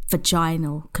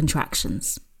vaginal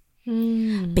contractions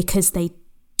because they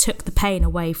took the pain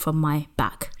away from my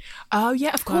back. Oh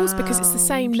yeah, of course, because it's the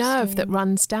same nerve that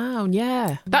runs down.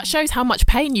 Yeah, that shows how much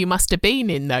pain you must have been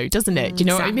in, though, doesn't it? Do you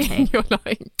know what I mean? You're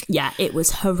like, yeah, it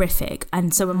was horrific.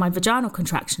 And so when my vaginal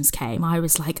contractions came, I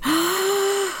was like,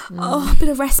 oh, bit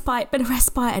of respite,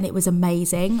 and it was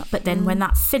amazing. But then when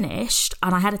that finished,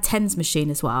 and I had a TENS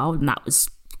machine as well, and that was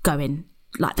going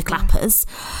like the clappers.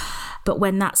 But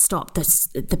when that stopped,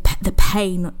 the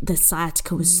pain, the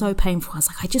sciatica was so painful. I was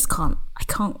like, I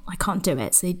can't do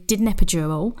it. So they did an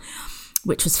epidural,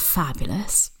 which was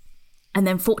fabulous. And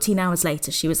then 14 hours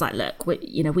later, she was like, look,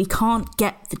 we can't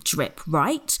get the drip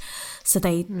right. So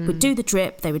they would do the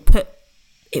drip. They would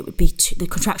the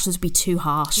contractions would be too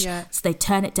harsh. Yeah. So they'd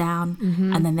turn it down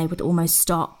and then they would almost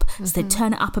stop. So they'd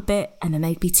turn it up a bit and then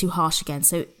they'd be too harsh again.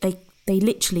 So they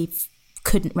literally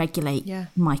couldn't regulate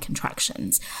my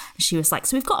contractions. And she was like,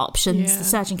 so we've got options. The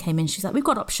surgeon came in, she's like, we've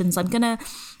got options. I'm gonna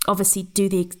obviously do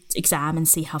the exam and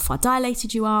see how far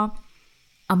dilated you are,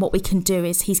 and what we can do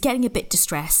is, he's getting a bit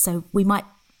distressed, so we might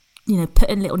put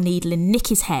a little needle in, nick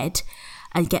his head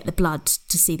and get the blood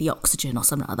to see the oxygen or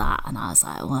something like that. And I was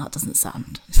like, well, that doesn't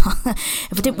sound if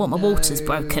I didn't want my waters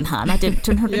broken, hun, I'm not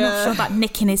sure about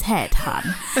nicking his head,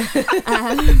 hun.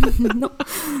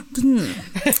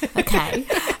 Okay.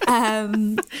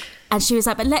 And she was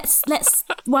like, but let's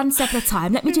one step at a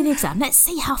time, let me do the exam, let's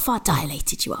see how far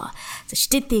dilated you are. So she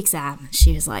did the exam.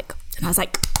 She was like, and I was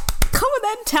like, come on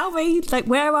then, tell me, like,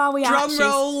 where are we at? Drum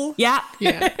roll. Yeah.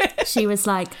 She was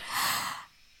like,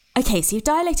 okay, so you've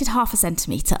dilated 0.5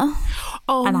 centimetre.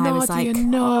 Oh, and Nadia, I was like,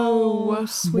 no.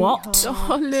 What?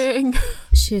 Darling.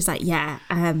 She was like, yeah.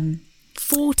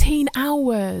 14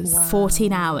 hours. Wow.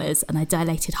 14 hours, and I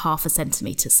dilated 0.5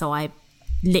 centimetre. So I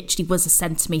literally was 1.5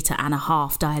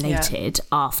 centimetres dilated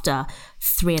after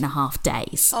 3.5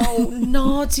 days. Oh,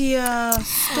 Nadia,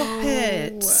 stop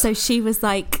it. So she was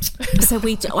like,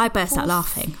 I burst out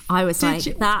laughing. I was like,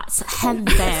 that's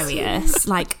hilarious.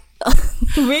 Like,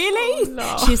 really? Oh,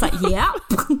 no. She was like, yeah.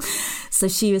 So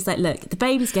she was like, look, the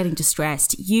baby's getting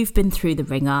distressed. You've been through the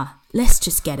ringer. Let's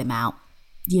just get him out.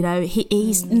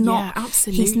 He's not. Yeah,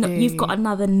 absolutely. He's not. You've got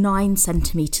another 9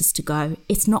 centimetres to go.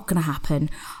 It's not going to happen.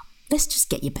 Let's just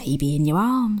get your baby in your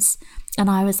arms. And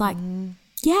I was like,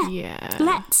 yeah.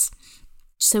 Let's.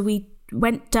 So we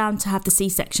went down to have the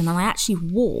C-section, and I actually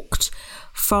walked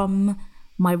from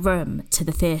my room to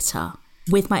the theatre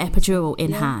with my epidural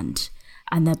in hand.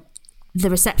 And the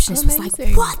receptionist was like,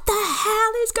 what the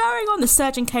hell is going on? The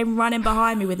surgeon came running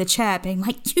behind me with a chair being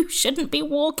like, you shouldn't be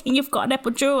walking, you've got an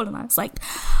epidural. And I was like,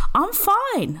 I'm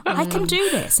fine, I can do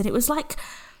this. And it was like,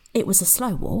 it was a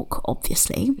slow walk,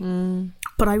 obviously,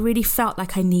 but I really felt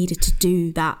like I needed to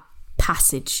do that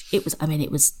passage. It was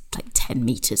like 10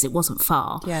 metres, it wasn't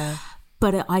far. Yeah.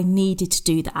 But I needed to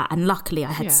do that. And luckily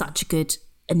I had such a good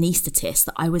anaesthetist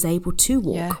that I was able to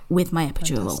walk with my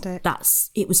epidural.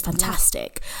 Fantastic. It was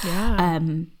fantastic. Yeah.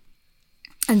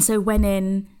 And so went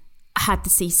in, had the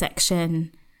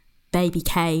C-section, baby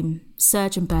came,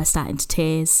 surgeon burst out into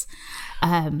tears.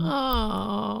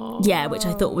 Yeah, which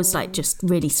I thought was like just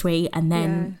really sweet. And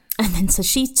then so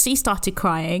she started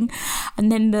crying,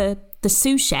 and then the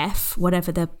sous chef,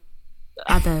 whatever the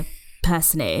other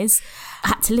person is,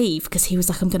 had to leave because he was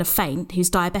like, I'm going to faint. He's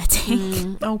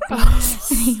diabetic.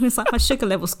 And he was like, my sugar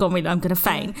level's gone really, I'm going to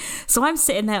faint. So I'm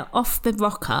sitting there off the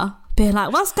rocker being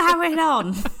like, what's going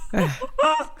on?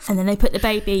 And then they put the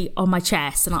baby on my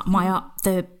chest, and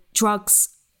the drugs,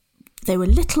 they were a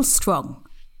little strong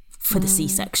for the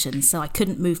C-section, so I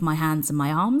couldn't move my hands and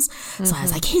my arms. So I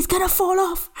was like, he's gonna fall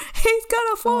off,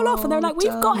 and they're like, we've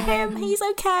got him, he's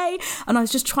okay. And I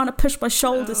was just trying to push my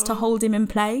shoulders to hold him in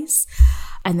place.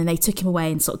 And then they took him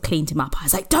away and sort of cleaned him up. I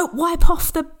was like, don't wipe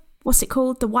off the, what's it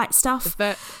called, the white stuff,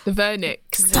 the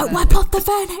vernix. Don't wipe off the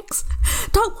vernix,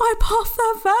 don't wipe off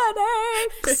the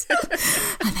vernix.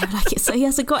 And they were like, so he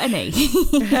hasn't got any.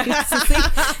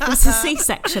 It was a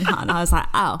C-section, and I was like,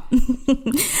 oh.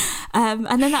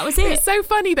 And then that was it. It's so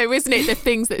funny though, isn't it, the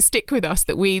things that stick with us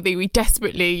that we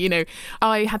desperately,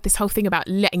 I had this whole thing about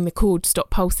letting the cord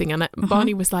stop pulsing, and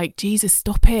Barney was like, Jesus,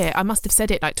 stop it. I must have said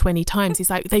it like 20 times.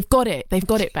 He's like, they've got it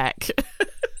back.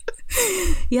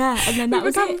 Yeah, and then that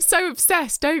was it. We become so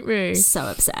obsessed, don't we? So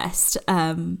obsessed.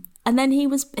 And then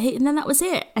and then that was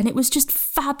it. And it was just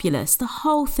fabulous. The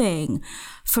whole thing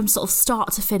from sort of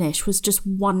start to finish was just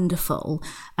wonderful.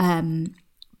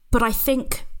 But I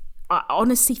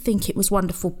honestly think it was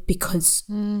wonderful because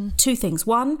two things.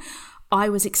 One, I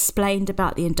was explained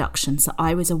about the induction, so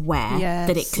I was aware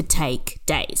that it could take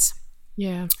days.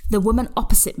 Yeah. The woman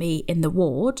opposite me in the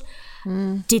ward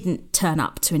didn't turn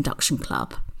up to induction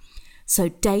club. So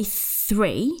day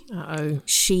 3,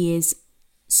 she is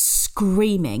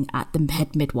screaming at the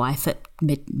head midwife at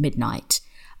midnight.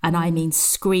 And I mean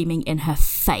screaming in her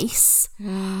face.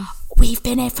 We've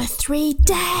been here for 3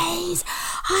 days.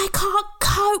 I can't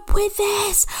cope with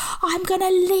this. I'm going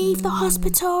to leave the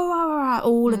hospital.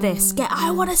 All of this.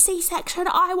 I want a C-section.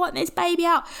 I want this baby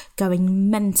out. Going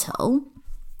mental.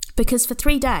 Because for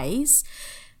 3 days,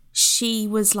 she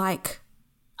was like,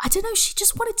 I don't know, she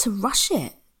just wanted to rush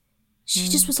it. She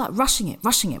just was like rushing it.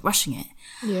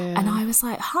 Yeah. And I was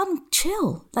like, hun,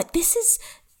 chill. Like this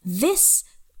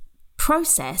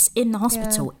process in the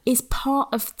hospital is part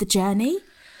of the journey.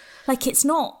 Like it's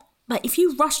not, like if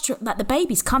you rush to, like the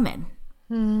baby's coming,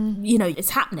 it's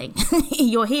happening.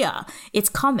 You're here, it's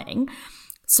coming.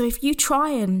 So if you try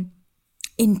and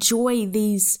enjoy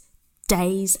these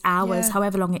days, hours,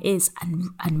 however long it is,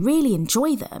 and really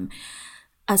enjoy them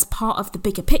as part of the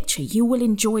bigger picture, you will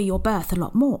enjoy your birth a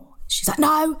lot more. She's like,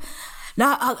 no,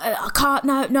 I can't,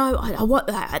 no, I want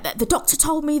that. The doctor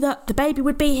told me that the baby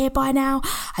would be here by now.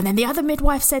 And then the other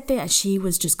midwife said that, and she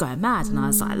was just going mad. And I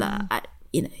was like, look,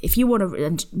 if you want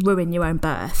to ruin your own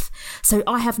birth. So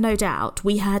I have no doubt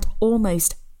we had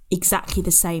almost exactly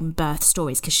the same birth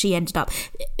stories, because she ended up,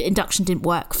 induction didn't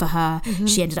work for her.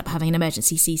 She ended up having an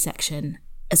emergency C-section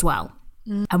as well.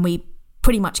 And we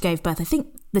pretty much gave birth, I think,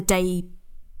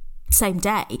 same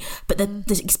day, but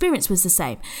the experience was the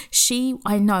same. She,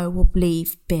 I know, will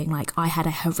believe being like, I had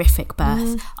a horrific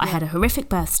birth. I had a horrific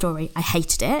birth story. I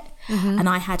hated it. And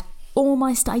I had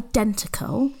almost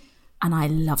identical, and I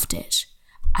loved it.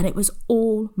 And it was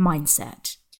all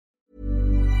mindset.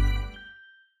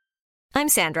 I'm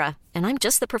Sandra, and I'm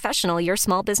just the professional your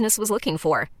small business was looking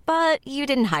for. But you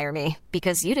didn't hire me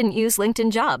because you didn't use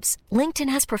LinkedIn Jobs. LinkedIn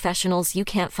has professionals you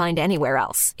can't find anywhere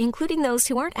else, including those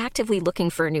who aren't actively looking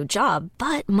for a new job,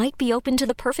 but might be open to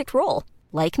the perfect role,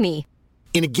 like me.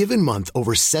 In a given month,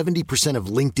 over 70% of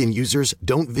LinkedIn users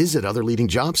don't visit other leading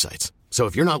job sites. So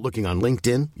if you're not looking on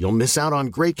LinkedIn, you'll miss out on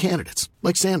great candidates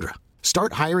like Sandra.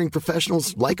 Start hiring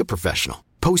professionals like a professional.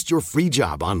 Post your free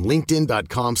job on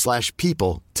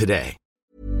linkedin.com/people today.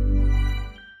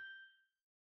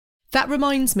 That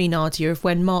reminds me, Nadia, of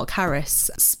when Mark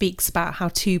Harris speaks about how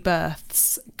 2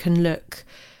 births can look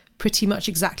pretty much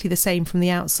exactly the same from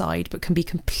the outside, but can be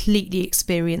completely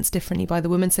experienced differently by the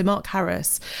woman. So Mark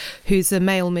Harris, who's a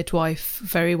male midwife,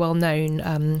 very well known,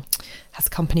 has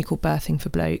a company called Birthing for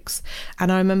Blokes.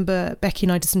 And I remember Becky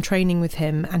and I did some training with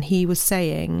him, and he was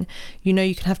saying, you know,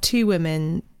 you can have two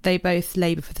women, they both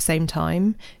labour for the same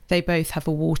time, they both have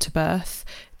a water birth,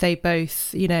 they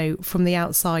both, you know, from the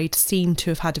outside seem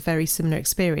to have had a very similar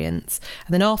experience.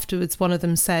 And then afterwards, one of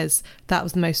them says, that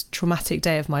was the most traumatic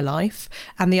day of my life.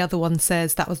 And the other one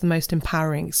says, that was the most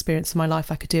empowering experience of my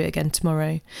life. I could do it again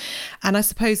tomorrow. And I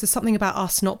suppose there's something about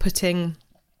us not putting,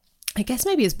 I guess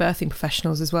maybe as birthing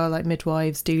professionals as well, like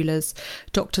midwives, doulas,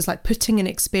 doctors, like putting an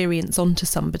experience onto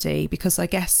somebody, because I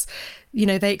guess, you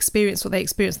know, they experience what they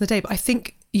experience in the day. But I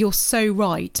think you're so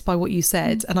right by what you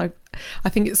said. And I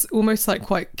think it's almost like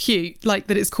quite cute, like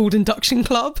that it's called Induction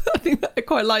Club. I think I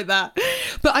quite like that.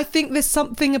 But I think there's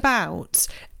something about,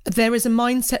 there is a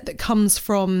mindset that comes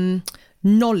from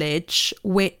knowledge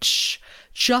which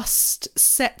just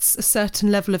sets a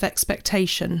certain level of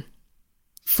expectation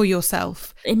for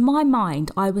yourself. In my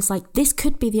mind, I was like, this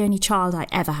could be the only child I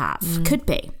ever have. Could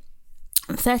be.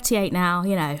 I'm 38 now,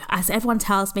 you know, as everyone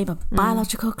tells me, my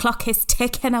biological clock is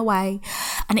ticking away,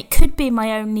 and it could be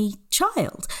my only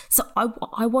child. So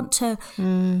I want to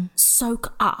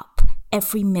soak up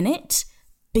every minute,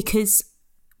 because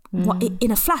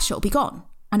in a flash it'll be gone.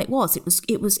 And it was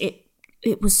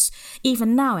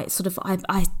even now, it's sort of,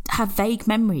 I have vague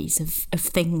memories of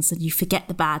things, and you forget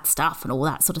the bad stuff and all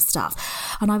that sort of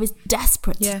stuff. And I was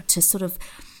desperate to sort of,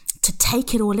 to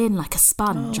take it all in like a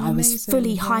sponge. I was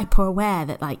fully hyper aware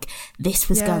that like this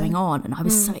was going on, and I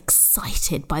was so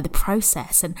excited by the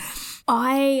process. And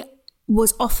I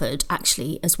was offered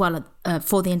actually as well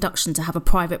for the induction to have a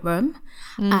private room,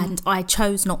 and I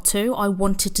chose not to. I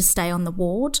wanted to stay on the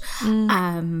ward.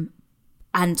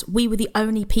 And we were the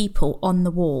only people on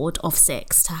the ward of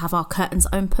 6 to have our curtains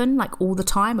open like all the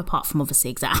time, apart from obviously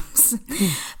exams.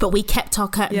 But we kept our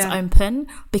curtains open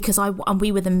because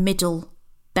we were the middle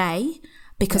bay,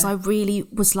 because I really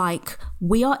was like,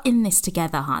 we are in this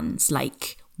together, Hans.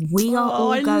 Like, we are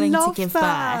all going to give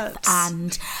birth.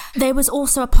 And there was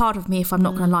also a part of me, if I'm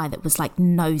not going to lie, that was like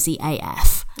nosy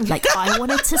AF. Like, I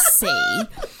wanted to see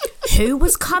who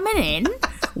was coming in,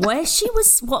 where she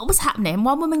was, what was happening.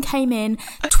 One woman came in,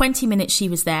 20 minutes she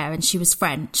was there, and she was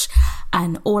French.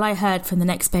 And all I heard from the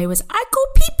next bay was, I go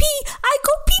pee-pee, I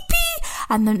go pee-pee.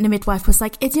 And then the midwife was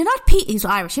like, he's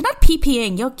Irish, you're not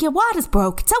pee-peeing, your water's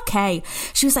broke, it's okay.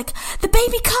 She was like, the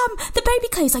baby come.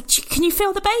 He's like, can you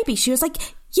feel the baby? She was like,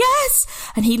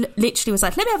 yes. And he literally was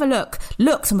like, let me have a look.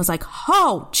 Looked and was like,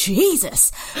 oh,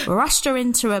 Jesus. Rushed her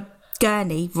into a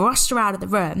gurney, rushed her out of the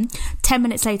room. 10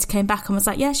 minutes later came back and was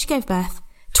like, yeah, she gave birth.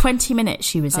 20 minutes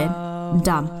she was in and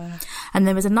done. And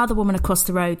there was another woman across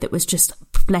the road that was just,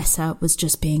 bless her, was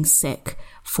just being sick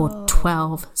for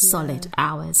 12 solid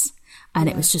hours. And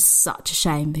it was just such a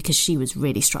shame, because she was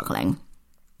really struggling.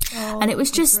 And it was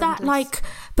just that, like,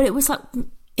 but it was like,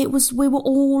 we were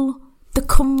all, the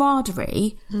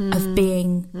camaraderie of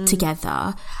being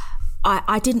together.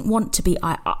 I didn't want to be,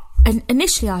 and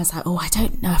initially I was like, I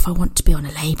don't know if I want to be on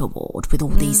a labour ward with all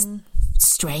these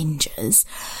strangers.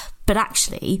 But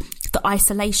actually, the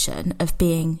isolation of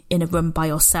being in a room by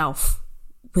yourself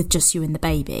with just you and the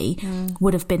baby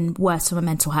would have been worse for my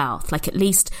mental health. Like, at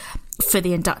least for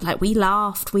the like, we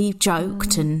laughed, we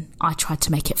joked, and I tried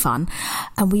to make it fun,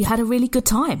 and we had a really good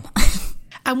time.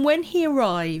 And when he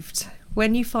arrived,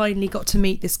 when you finally got to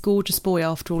meet this gorgeous boy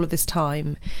after all of this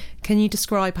time, can you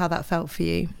describe how that felt for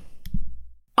you?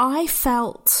 I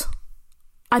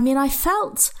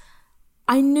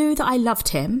knew that I loved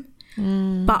him,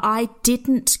 but I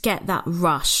didn't get that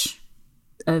rush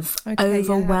of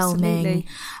overwhelming,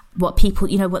 what people,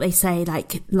 you know, what they say,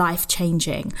 like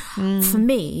life-changing. For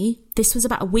me, this was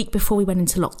about a week before we went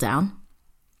into lockdown.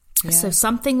 So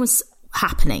something was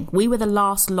happening. We were the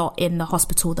last lot in the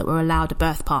hospital that were allowed a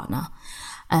birth partner.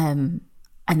 And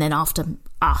then after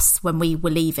us, when we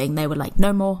were leaving, they were like,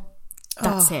 no more.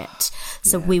 That's it.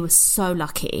 So we were so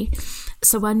lucky.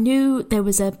 So I knew there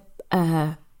was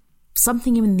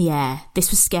something in the air. This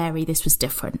was scary. This was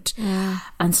different.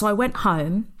 And so I went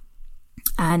home,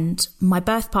 and my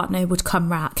birth partner would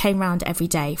came round every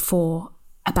day for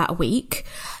about a week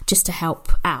just to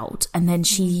help out. And then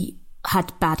she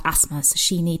had bad asthma, so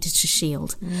she needed to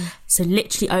shield. So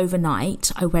literally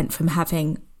overnight, I went from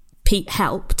having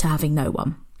help to having no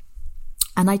one.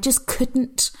 And I just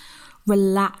couldn't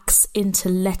relax into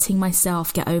letting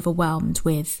myself get overwhelmed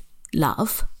with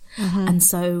love. And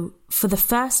so for the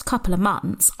first couple of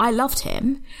months, I loved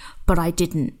him, but I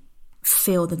didn't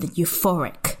feel the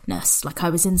euphoric sickness. Like I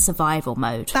was in survival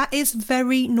mode. That is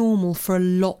very normal for a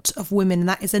lot of women. And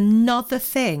that is another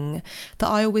thing that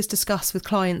I always discuss with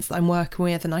clients that I'm working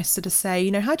with. And I sort of say,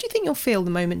 you know, how do you think you'll feel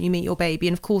the moment you meet your baby?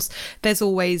 And of course, there's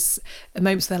always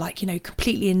moments where they're like, you know,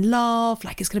 completely in love,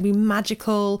 like it's going to be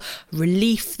magical,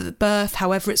 relief that the birth,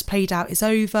 however it's played out, is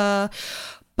over.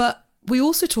 But we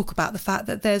also talk about the fact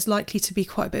that there's likely to be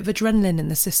quite a bit of adrenaline in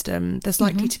the system. There's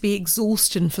likely to be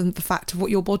exhaustion from the fact of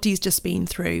what your body's just been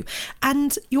through.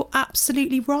 And you're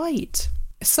absolutely right.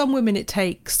 Some women, it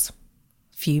takes a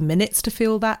few minutes to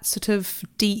feel that sort of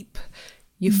deep,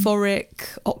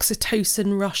 euphoric,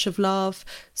 oxytocin rush of love.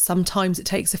 Sometimes it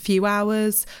takes a few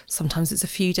hours. Sometimes it's a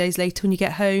few days later when you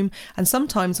get home. And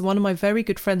sometimes, one of my very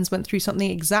good friends went through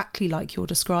something exactly like you're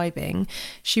describing.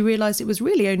 She realised it was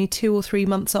really only 2 or 3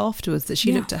 months afterwards that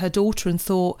she looked at her daughter and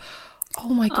thought,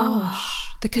 oh my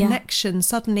gosh, the connection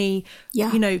suddenly,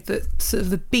 you know, the sort of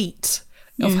the beat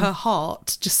of her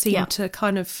heart just seemed to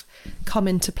kind of come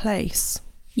into place.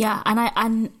 Yeah,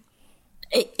 and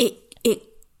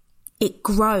it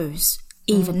grows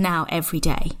even now every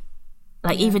day.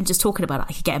 Like even just talking about it,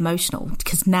 I could get emotional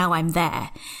because now I'm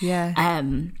there. Yeah.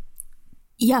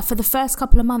 For the first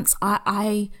couple of months,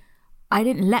 I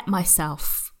didn't let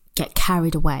myself get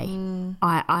carried away.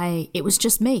 It was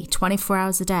just me, 24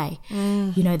 hours a day.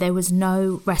 You know, there was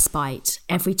no respite.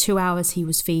 Every 2 hours he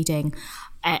was feeding.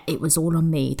 It was all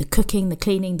on me. The cooking, the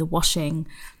cleaning, the washing,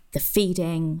 the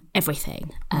feeding,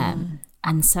 everything.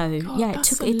 And so,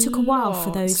 it took a while for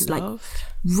those like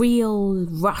real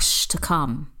rush to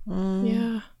come.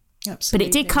 Yeah, absolutely. But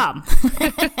it did come.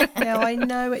 Yeah, I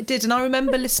know it did. And I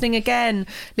remember listening to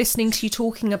you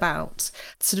talking about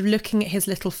sort of looking at his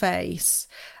little face.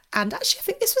 And actually, I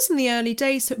think this was in the early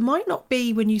days, so it might not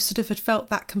be when you sort of had felt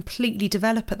that completely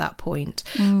develop at that point.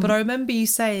 But I remember you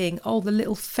saying, oh, the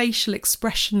little facial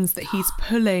expressions that he's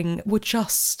pulling were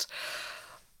just...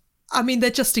 I mean, they're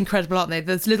just incredible, aren't they?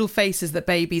 Those little faces that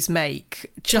babies make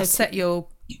just set your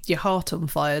heart on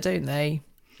fire, don't they?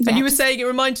 Yeah, and you were saying it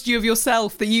reminded you of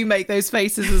yourself that you make those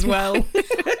faces as well.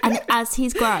 And as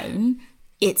he's grown,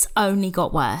 it's only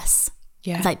got worse.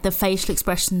 Yeah. Like the facial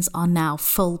expressions are now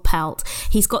full pelt.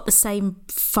 He's got the same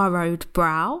furrowed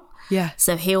brow. Yeah.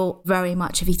 So he'll very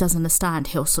much, if he doesn't understand,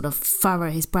 he'll sort of furrow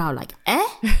his brow like,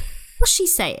 what's she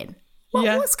saying?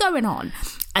 What's going on?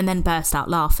 And then burst out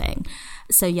laughing.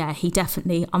 So yeah, he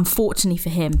definitely, unfortunately for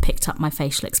him, picked up my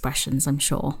facial expressions, I'm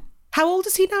sure. How old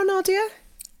is he now, Nadia?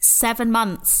 7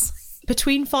 months.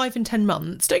 Between 5 and 10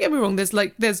 months. Don't get me wrong,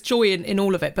 there's joy in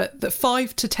all of it, but the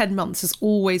 5 to 10 months has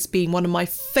always been one of my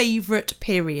favourite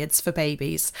periods for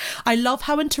babies. I love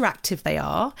how interactive they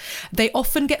are. They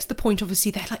often get to the point,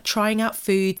 obviously, they're like trying out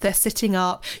food, they're sitting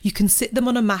up, you can sit them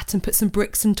on a mat and put some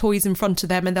bricks and toys in front of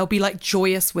them and they'll be like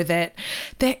joyous with it.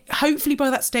 They're hopefully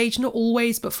by that stage, not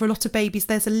always, but for a lot of babies,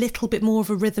 there's a little bit more of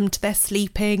a rhythm to their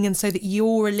sleeping, and so that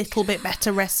you're a little bit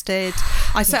better rested.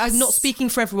 I say I'm not speaking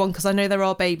for everyone because I know there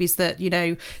are babies that, you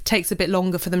know, takes a bit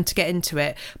longer for them to get into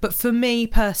it. But for me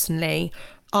personally,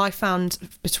 I found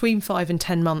between 5 and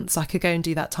 10 months, I could go and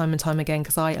do that time and time again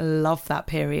because I love that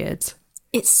period.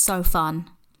 It's so fun.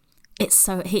 It's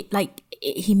so,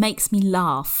 he makes me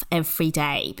laugh every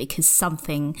day because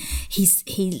something,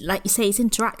 he like you say, he's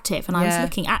interactive. And I was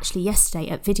looking actually yesterday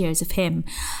at videos of him,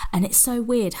 and it's so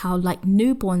weird how like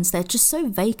newborns, they're just so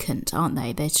vacant, aren't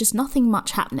they? There's just nothing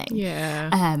much happening.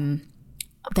 Yeah.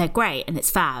 They're great and it's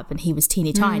fab, and he was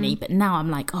teeny tiny, but now I'm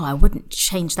like, I wouldn't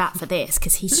change that for this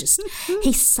because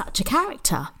he's such a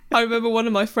character. I remember one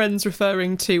of my friends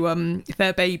referring to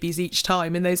their babies each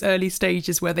time in those early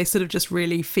stages where they sort of just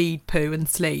really feed, poo and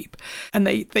sleep, and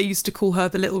they used to call her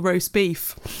the little roast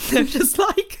beef. They're just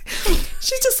like,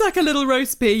 she's just like a little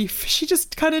roast beef. She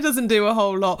just kind of doesn't do a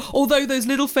whole lot, although those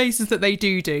little faces that they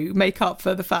do make up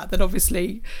for the fact that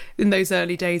obviously in those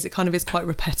early days it kind of is quite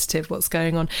repetitive what's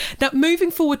going on. Now moving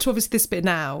forward to obviously this bit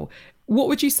now, what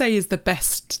would you say is the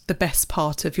best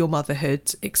part of your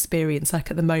motherhood experience, like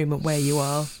at the moment where you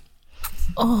are?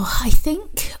 Oh, I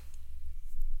think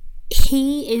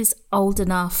he is old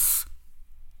enough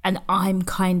and I'm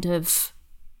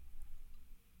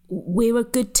we're a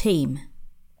good team.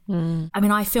 I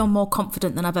mean, I feel more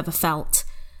confident than I've ever felt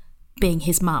being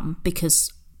his mum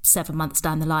because 7 months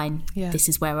down the line, this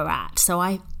is where we're at. So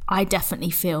I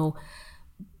definitely feel,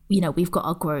 you know, we've got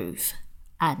our groove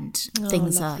and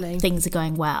things are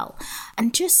going well.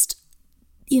 And just,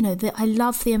 you know, I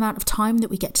love the amount of time that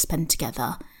we get to spend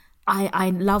together. I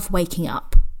love waking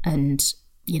up and,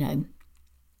 you know,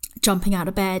 jumping out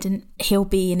of bed, and he'll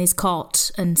be in his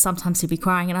cot, and sometimes he'll be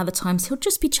crying, and other times he'll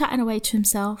just be chatting away to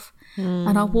himself.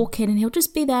 And I'll walk in and he'll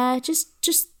just be there, just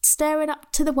staring up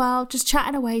to the world, just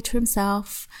chatting away to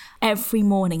himself. Every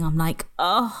morning I'm like,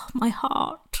 oh, my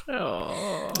heart.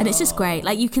 Oh. And it's just great.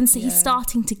 Like, you can see he's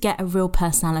starting to get a real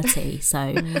personality. So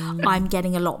I'm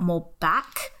getting a lot more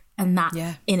back, and that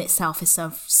in itself is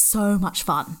so much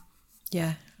fun.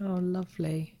 Yeah. Oh,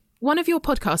 lovely. One of your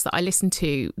podcasts that I listened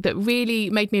to that really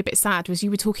made me a bit sad was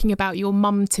you were talking about your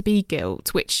mum-to-be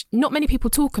guilt, which not many people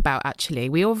talk about, actually.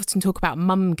 We often talk about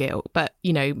mum guilt, but,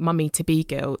 you know, mummy-to-be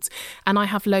guilt. And I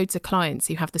have loads of clients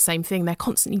who have the same thing. They're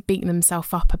constantly beating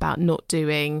themselves up about not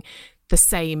doing the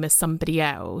same as somebody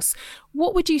else.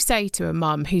 What would you say to a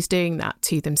mum who's doing that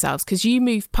to themselves? Because you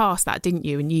moved past that, didn't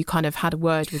you? And you kind of had a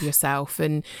word with yourself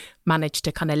and managed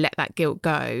to kind of let that guilt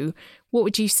go. What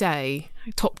would you say?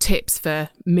 Top tips for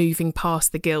moving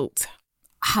past the guilt?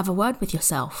 Have a word with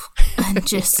yourself and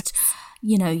just,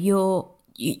 you know,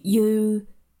 you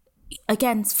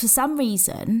again, for some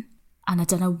reason, and I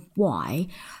don't know why,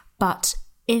 but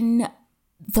in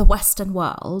the Western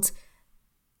world,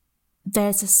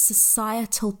 there's a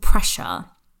societal pressure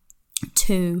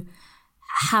to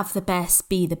have the best,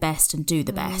 be the best, and do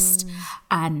the best.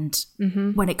 And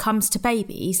when it comes to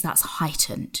babies, that's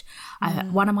heightened.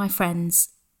 One of my friends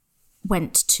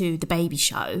went to the baby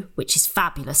show, which is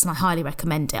fabulous, and I highly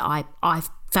recommend it. I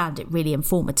found it really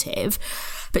informative.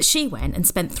 But she went and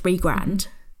spent $3,000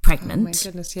 pregnant. Oh my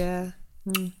goodness, yeah.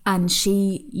 And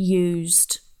she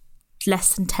used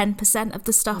less than 10% of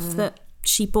the stuff that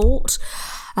she bought.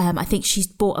 I think she's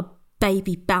bought a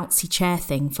baby bouncy chair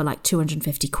thing for like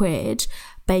 250 quid.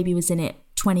 Baby was in it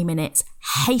 20 minutes,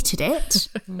 hated it,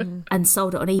 and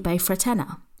sold it on eBay for a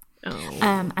tenner.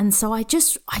 And so I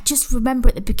just remember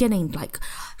at the beginning, like,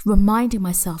 reminding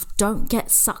myself, don't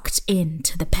get sucked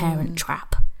into the parent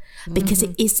trap, because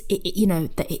it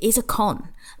is a con.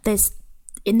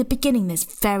 In the beginning, there's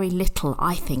very little,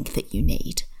 I think, that you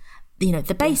need. You know,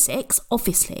 the basics,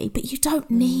 obviously, but you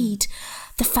don't need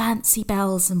the fancy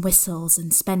bells and whistles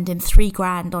and spending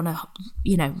 $3,000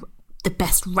 on the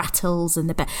best rattles and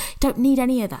you don't need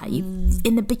any of that.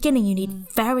 In the beginning, you need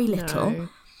very little. No.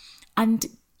 And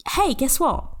hey, guess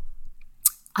what?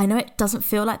 I know it doesn't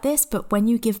feel like this, but when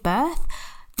you give birth,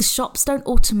 the shops don't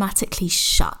automatically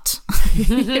shut.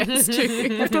 Yes, true.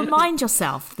 You have to remind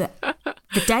yourself that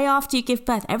the day after you give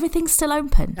birth, everything's still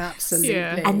open. Absolutely.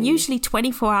 Yeah. And usually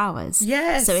 24 hours.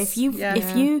 Yes. So if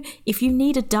you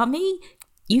need a dummy,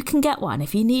 you can get one.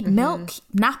 If you need milk,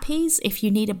 nappies, if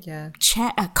you need a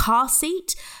chair, a car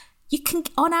seat, you can,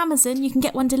 on Amazon, you can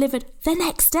get one delivered the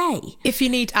next day. If you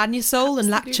need Anusol and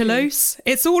lactulose,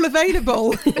 it's all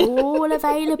available. All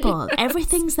available.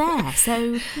 Everything's there.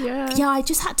 So yeah, I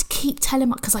just had to keep telling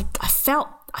my, because I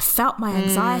felt my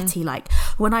anxiety. Like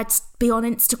when I'd be on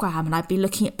Instagram and I'd be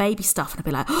looking at baby stuff and I'd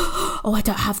be like, oh, I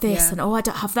don't have this, and oh, I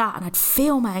don't have that, and I'd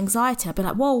feel my anxiety. I'd be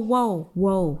like,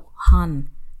 whoa, hun,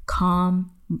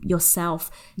 calm yourself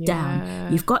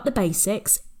down. You've got the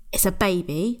basics. It's a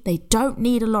baby. They don't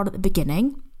need a lot at the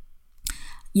beginning.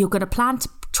 You're going to plan to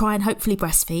try and hopefully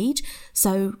breastfeed.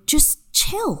 So just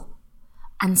chill.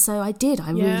 And so I did.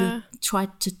 I really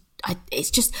tried to.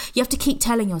 It's just, you have to keep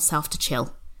telling yourself to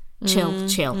chill. Chill.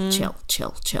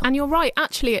 And you're right.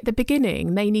 Actually, at the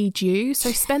beginning, they need you.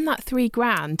 So spend that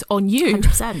 $3,000 on you.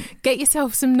 100%. Get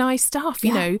yourself some nice stuff.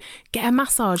 You know, get a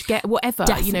massage, get whatever.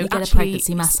 Definitely get actually a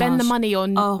pregnancy massage. Spend the money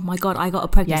on. Oh my God, I got a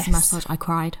pregnancy massage. I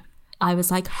cried. I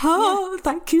was like,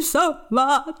 thank you so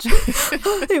much.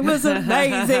 It was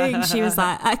amazing. She was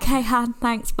like, okay, Han,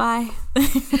 thanks, bye.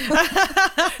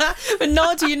 But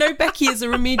Nadia, you know Becky is a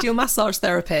remedial massage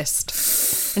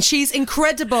therapist. And she's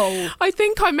incredible. I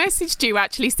think I messaged you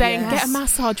actually saying, get a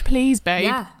massage, please, babe.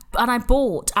 Yeah. And I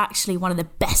bought, actually, one of the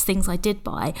best things I did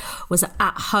buy was an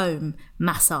at-home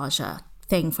massager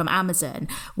thing from Amazon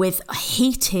with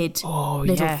heated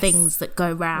little things that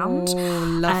go round.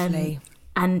 Oh, lovely.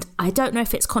 And I don't know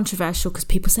if it's controversial because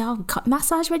people say,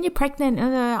 massage when you're pregnant.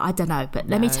 I don't know. But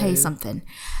let me tell you something.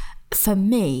 For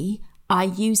me, I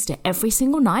used it every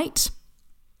single night.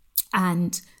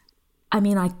 And I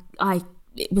mean,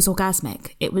 it was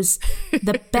orgasmic. It was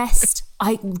the best.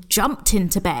 I jumped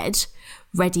into bed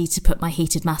ready to put my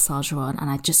heated massager on, and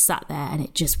I just sat there and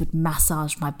it just would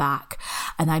massage my back,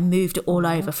 and I moved it all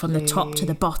over from the top to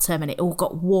the bottom, and it all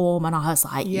got warm, and I was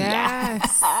like,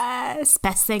 yes,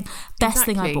 best thing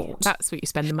I bought. That's what you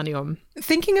spend the money on.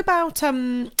 Thinking about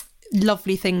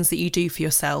lovely things that you do for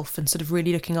yourself and sort of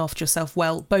really looking after yourself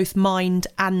well, both mind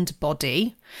and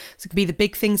body. So it can be the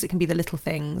big things, it can be the little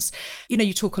things. You know,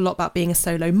 you talk a lot about being a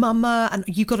solo mama, and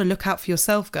you've got to look out for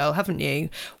yourself, girl, haven't you?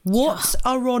 What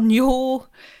are on your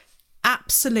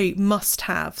absolute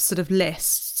must-have sort of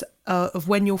lists of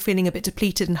when you're feeling a bit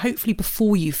depleted, and hopefully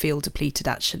before you feel depleted,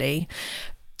 actually,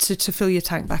 to fill your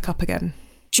tank back up again?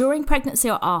 During pregnancy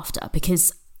or after?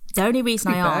 Because the only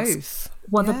reason I asked...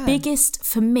 Well, the biggest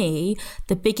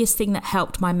thing that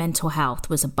helped my mental health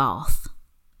was a bath.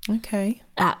 Okay.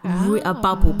 A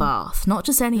bubble bath, not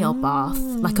just any old bath,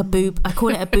 like I call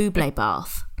it a buble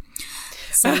bath.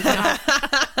 So you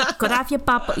gotta have your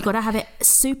bubble, you gotta have it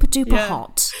super duper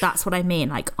hot. That's what I mean.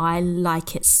 Like, I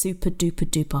like it super duper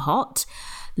duper hot.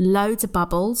 Loads of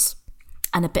bubbles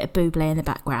and a bit of buble in the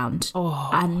background. Oh,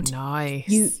 and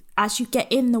nice. As you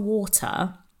get in the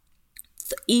water,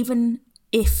 even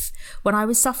if when I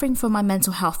was suffering from my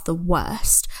mental health the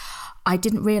worst, I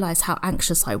didn't realise how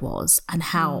anxious I was and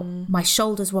how my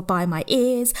shoulders were by my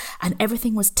ears and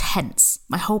everything was tense.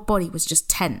 My whole body was just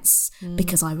tense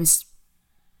because I was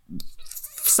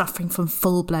suffering from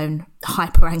full-blown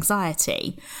hyper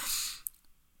anxiety.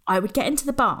 I would get into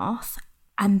the bath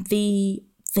and the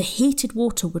heated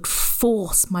water would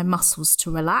force my muscles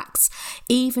to relax,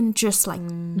 even just like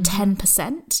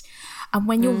 10%. And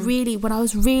when when I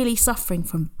was really suffering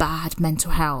from bad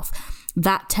mental health,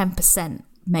 that 10%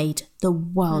 made the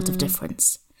world of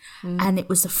difference. And it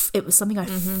was something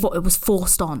it was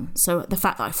forced on. So the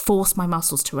fact that I forced my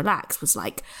muscles to relax was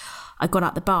like, I got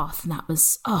out the bath and that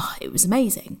was, it was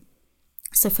amazing.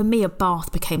 So for me, a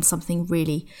bath became something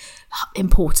really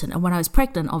important. And when I was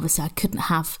pregnant, obviously I couldn't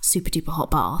have super duper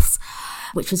hot baths,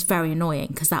 which was very annoying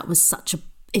because that was such an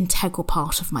integral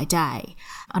part of my day.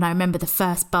 And I remember the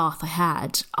first bath I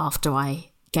had after I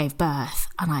gave birth,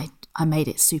 and I made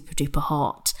it super duper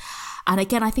hot. And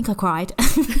again, I think I cried.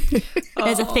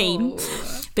 There's a theme,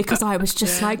 because I was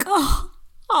just like,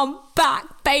 I'm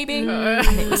back, baby.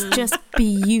 And it was just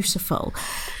beautiful.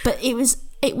 But it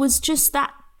was just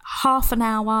that half an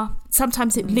hour.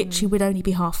 Sometimes it literally would only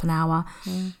be half an hour.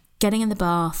 Getting in the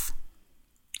bath,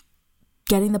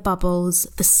 getting the bubbles,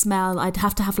 the smell. I'd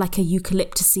have to have like a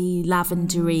eucalyptusy,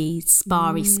 lavendery,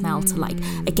 spa-y smell to like,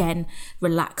 again,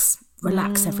 relax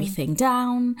everything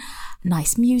down,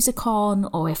 nice music on,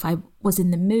 or if I was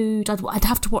in the mood, I'd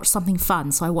have to watch something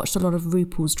fun. So I watched a lot of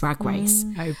RuPaul's Drag Race.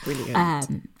 Oh,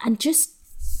 brilliant. And just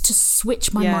to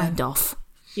switch my mind off.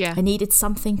 Yeah. I needed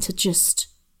something to just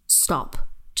stop,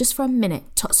 just for a minute,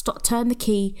 stop, turn the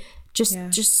key, just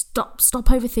stop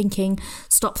overthinking,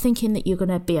 stop thinking that you're going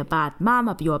to be a bad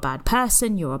mum, you're a bad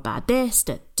person, you're a bad this,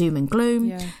 doom and gloom.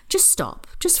 Yeah. Just stop,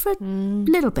 just for a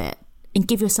little bit. And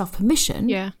give yourself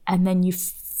permission, and then you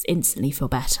instantly feel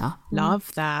better.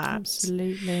 Love that.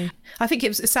 Absolutely. I think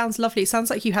it sounds lovely. It sounds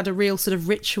like you had a real sort of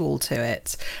ritual to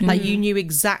it. Like you knew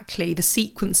exactly the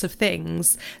sequence of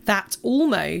things that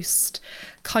almost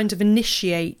kind of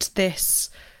initiate this,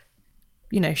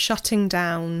 shutting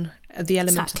down the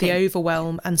element of the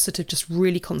overwhelm and sort of just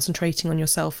really concentrating on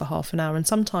yourself for half an hour. And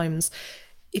sometimes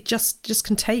it just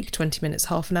can take 20 minutes,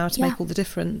 half an hour to make all the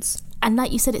difference. And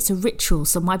like you said, it's a ritual,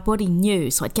 so my body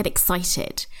knew, so I'd get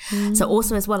excited. So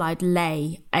also as well, I'd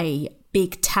lay a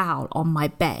big towel on my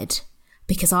bed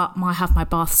because I have my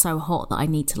bath so hot that I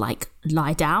need to like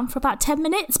lie down for about 10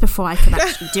 minutes before I can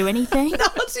actually do anything.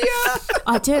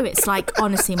 I do. It's like,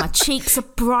 honestly, my cheeks are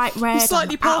bright red. You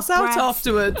slightly pass out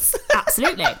afterwards.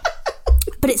 Absolutely.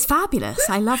 But it's fabulous.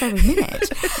 I love every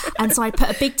minute. And so I put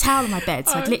a big towel on my bed.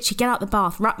 So I'd literally get out the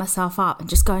bath, wrap myself up and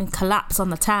just go and collapse on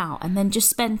the towel and then just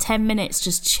spend 10 minutes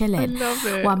just chilling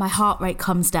while my heart rate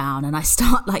comes down and I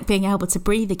start like being able to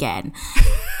breathe again.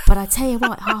 But I tell you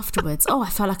what, afterwards, I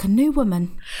felt like a new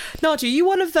woman. Nadia, are you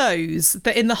one of those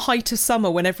that in the height of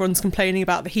summer when everyone's complaining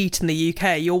about the heat in the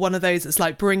UK, you're one of those that's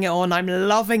like, bring it on, I'm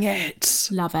loving it.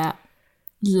 Love it.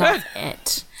 Love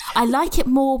it. I like it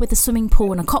more with a swimming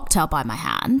pool and a cocktail by my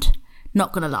hand,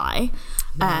 not gonna lie.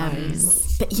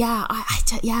 Nice. But yeah,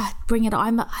 I bring it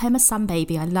on. I'm a sun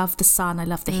baby. I love the sun. I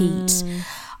love the heat.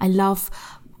 I love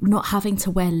not having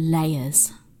to wear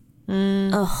layers.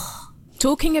 Ugh.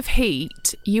 Talking of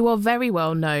heat, you are very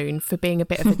well known for being a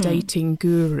bit of a dating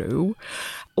guru.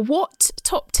 What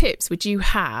top tips would you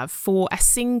have for a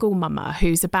single mama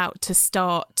who's about to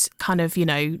start kind of,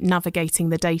 navigating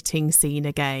the dating scene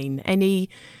again?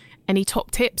 Any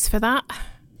top tips for that?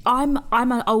 I'm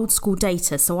an old school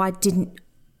dater, so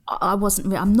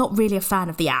I'm not really a fan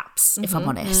of the apps, if I'm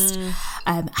honest.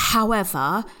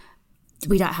 However,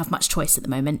 we don't have much choice at the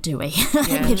moment, do we?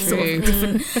 Yeah, With sort of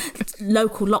different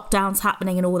local lockdowns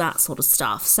happening and all that sort of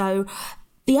stuff. So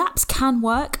the apps can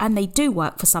work, and they do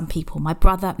work for some people. My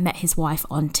brother met his wife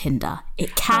on Tinder.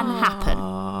 It can happen.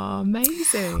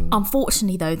 Amazing.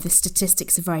 Unfortunately, though, the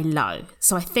statistics are very low.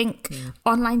 So I think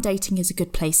online dating is a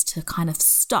good place to kind of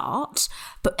start.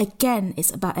 But again,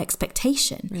 it's about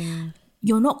expectation.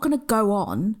 You're not going to go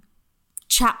on,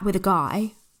 chat with a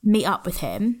guy, meet up with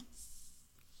him,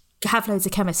 have loads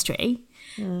of chemistry,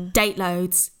 date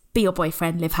loads, be your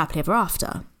boyfriend, live happily ever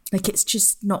after. Like, it's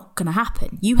just not going to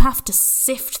happen. You have to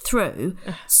sift through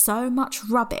so much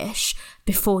rubbish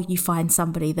before you find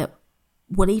somebody that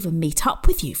will even meet up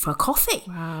with you for a coffee.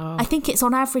 Wow. I think it's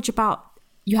on average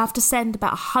you have to send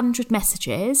about 100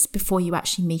 messages before you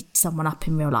actually meet someone up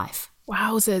in real life.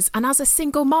 Wowzers. And as a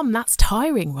single mum, that's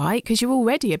tiring, right? Because you're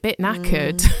already a bit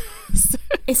knackered.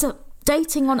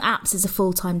 Dating on apps is a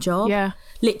full-time job. Yeah.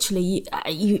 Literally,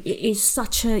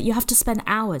 you have to spend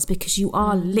hours because you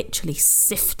are literally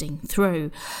sifting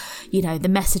through, the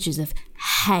messages of,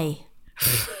 hey,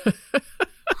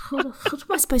 what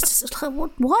am I supposed to,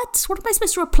 what am I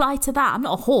supposed to reply to that? I'm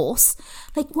not a horse.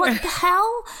 Like, what the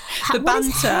hell? The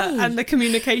banter and the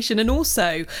communication. And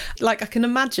also, like, I can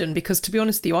imagine, because to be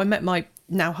honest with you, I met my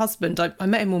now husband, I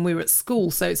met him when we were at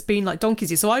school, so it's been like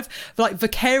donkey's years. So I've like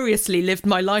vicariously lived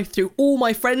my life through all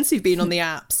my friends who've been on the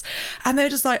apps, and they're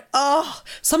just like,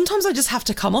 sometimes I just have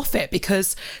to come off it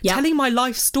because telling my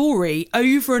life story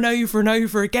over and over and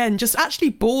over again just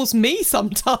actually bores me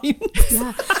sometimes.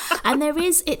 Yeah, and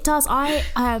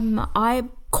I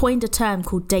coined a term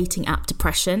called dating app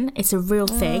depression. It's a real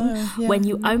thing when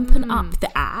you open up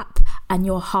the app and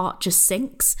your heart just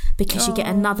sinks because you get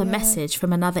another message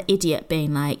from another idiot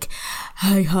being like,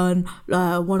 hey hun,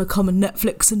 want to come and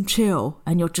Netflix and chill?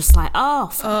 And you're just like,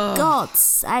 for God's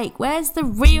sake, where's the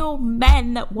real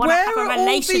men that want to have a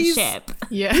relationship?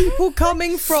 People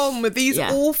coming from with these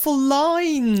awful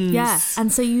lines. Yeah,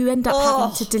 and so you end up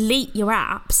having to delete your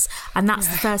apps, and that's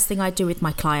the first thing I do with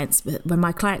my clients. When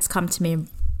my clients come to me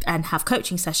and have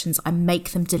coaching sessions, I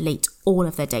make them delete all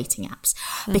of their dating apps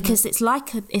because it's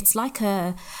like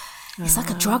a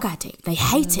drug addict. They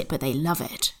hate it, but they love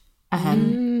it.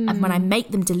 And when I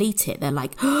make them delete it, they're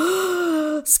like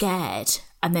scared.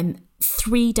 And then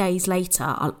 3 days later,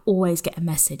 I'll always get a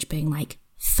message being like,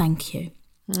 "Thank you.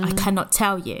 I cannot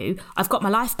tell you, I've got my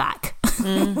life back."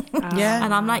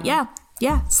 And I'm like, yeah,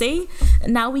 see?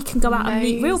 Now we can go out and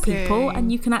meet real people,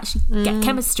 and you can actually get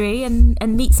chemistry and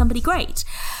meet somebody great.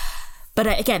 But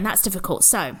again, that's difficult.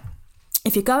 So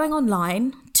if you're going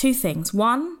online, 2 things.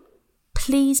 1,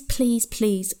 please, please,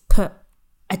 please put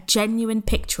a genuine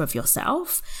picture of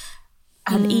yourself,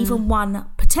 and even one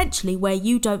potentially where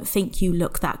you don't think you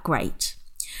look that great.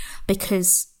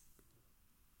 Because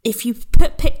if you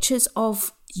put pictures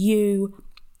of you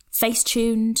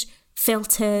face-tuned,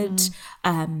 filtered,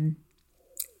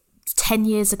 10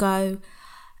 years ago,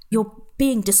 you're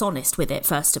being dishonest with it,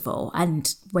 first of all.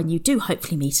 And when you do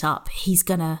hopefully meet up, he's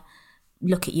gonna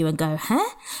look at you and go, huh?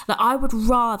 Like, I would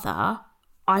rather,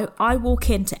 I walk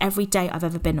into every date I've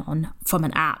ever been on from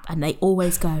an app, and they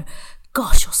always go,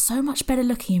 gosh, you're so much better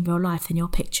looking in real life than your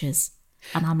pictures.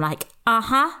 And I'm like,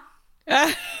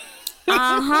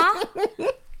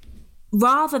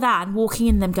 rather than walking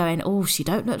in them going, oh, she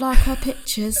don't look like her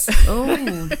pictures. Oh,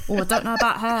 I don't know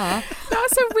about her.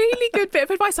 That's a really good bit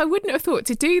of advice. I wouldn't have thought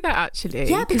to do that, actually.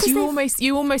 Yeah, because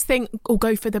you almost think,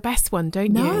 go for the best one,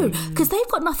 don't you? No, because they've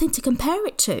got nothing to compare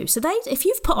it to. So if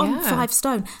you've put on 5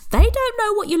 stone, they don't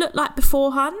know what you look like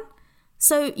before, hun.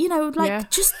 So,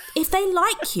 just if they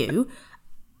like you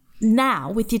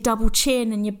now with your double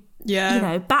chin and your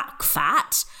back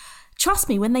fat, trust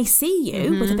me, when they see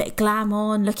you with a bit of glam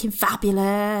on, looking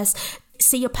fabulous,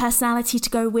 see your personality to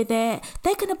go with it,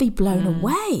 they're going to be blown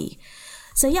away.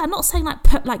 So I'm not saying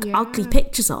put ugly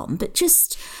pictures on, but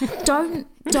just don't.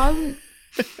 I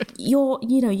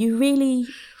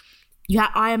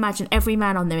imagine every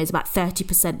man on there is about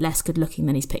 30% less good looking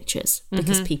than his pictures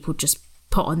because people just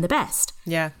put on the best.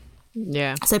 Yeah.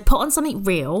 So put on something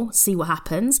real, see what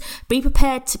happens. Be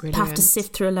prepared to have to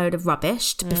sift through a load of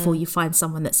rubbish before you find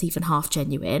someone that's even half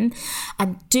genuine.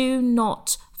 And do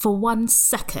not for 1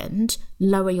 second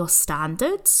lower your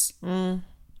standards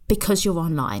because you're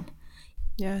online.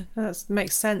 Yeah, that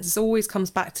makes sense. It always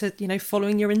comes back to,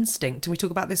 following your instinct. And we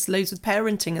talk about this loads with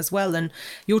parenting as well. And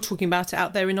you're talking about it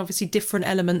out there in obviously different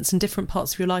elements and different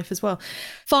parts of your life as well.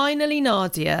 Finally,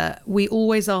 Nadia, we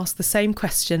always ask the same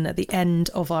question at the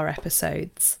end of our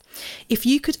episodes. If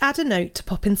you could add a note to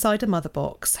pop inside a mother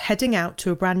box, heading out to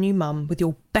a brand new mum with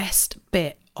your best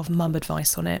bit of mum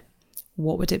advice on it,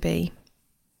 what would it be?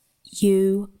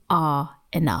 You are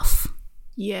enough.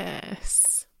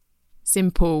 Yes.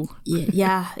 Simple.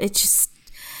 Yeah, it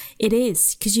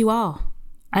is, because you are.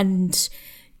 And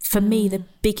for me, the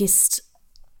biggest,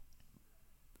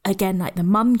 again, like the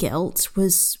mum guilt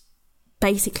was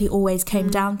basically always came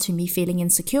down to me feeling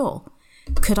insecure.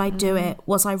 Could I do it?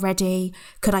 Was I ready?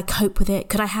 Could I cope with it?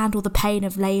 Could I handle the pain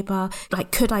of labour?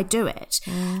 Like, could I do it?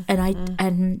 And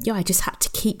I just had to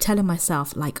keep telling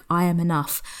myself, like, I am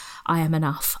enough. I am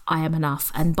enough. I am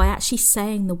enough. And by actually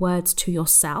saying the words to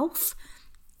yourself,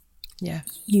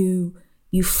 you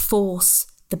force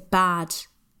the bad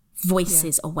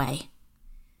voices away.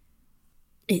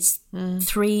 It's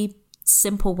 3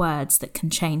 simple words that can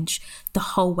change the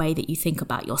whole way that you think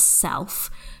about yourself,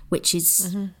 which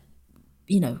is,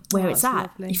 where it's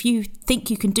at. Lovely. If you think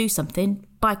you can do something,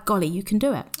 by golly, you can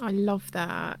do it. I love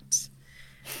that.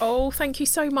 Oh, thank you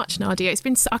so much, Nadia. It's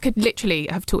been I could literally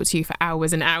have talked to you for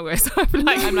hours and hours. I'm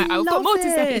like, I've got more to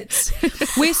say.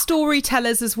 We're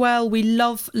storytellers as well. We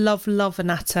love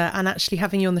Anatta, and actually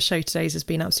having you on the show today has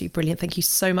been absolutely brilliant. Thank you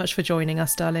so much for joining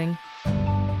us, darling.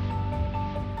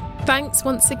 Thanks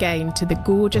once again to the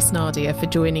gorgeous Nadia for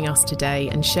joining us today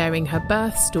and sharing her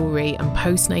birth story and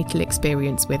postnatal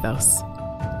experience with us.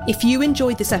 If you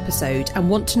enjoyed this episode and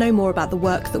want to know more about the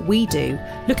work that we do,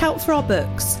 look out for our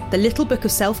books, The Little Book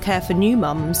of Self-Care for New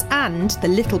Mums and The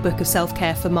Little Book of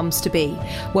Self-Care for Mums-to-Be,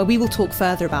 where we will talk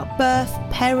further about birth,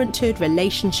 parenthood,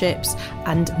 relationships,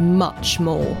 and much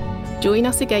more. Join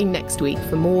us again next week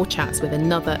for more chats with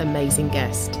another amazing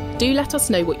guest. Do let us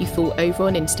know what you thought over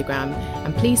on Instagram,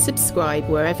 and please subscribe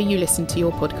wherever you listen to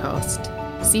your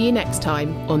podcast. See you next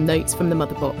time on Notes from the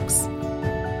Mother Box.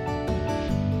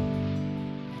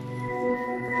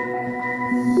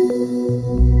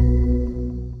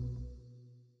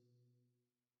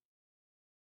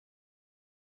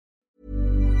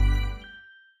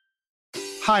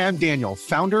 Hi, I'm Daniel,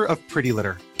 founder of Pretty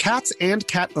Litter. Cats and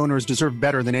cat owners deserve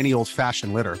better than any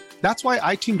old-fashioned litter. That's why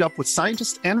I teamed up with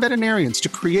scientists and veterinarians to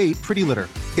create Pretty Litter.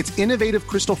 Its innovative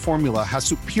crystal formula has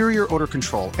superior odor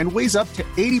control and weighs up to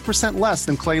 80% less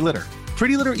than clay litter.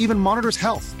 Pretty Litter even monitors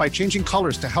health by changing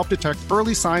colors to help detect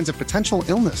early signs of potential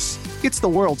illness. It's the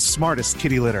world's smartest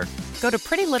kitty litter. Go to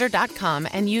prettylitter.com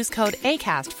and use code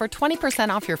ACAST for 20%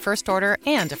 off your first order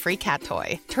and a free cat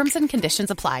toy. Terms and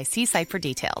conditions apply. See site for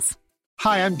details.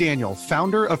 Hi, I'm Daniel,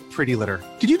 founder of Pretty Litter.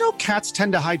 Did you know cats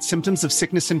tend to hide symptoms of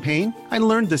sickness and pain? I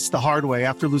learned this the hard way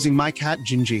after losing my cat,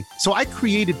 Gingy. So I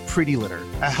created Pretty Litter,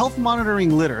 a health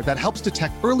monitoring litter that helps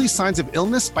detect early signs of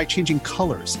illness by changing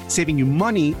colors, saving you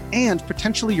money and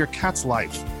potentially your cat's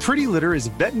life. Pretty Litter is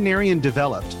veterinarian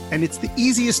developed, and it's the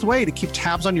easiest way to keep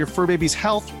tabs on your fur baby's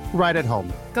health right at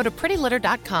home. Go to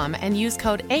prettylitter.com and use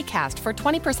code ACAST for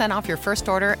 20% off your first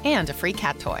order and a free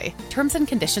cat toy. Terms and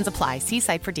conditions apply. See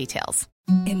site for details.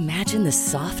 Imagine the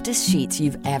softest sheets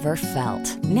you've ever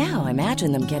felt. Now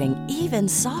imagine them getting even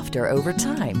softer over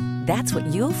time. That's what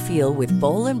you'll feel with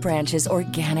Boll & Branch's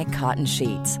organic cotton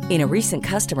sheets. In a recent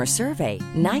customer survey,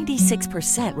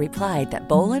 96% replied that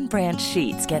Boll & Branch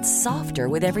sheets get softer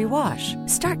with every wash.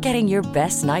 Start getting your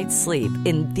best night's sleep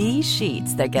in these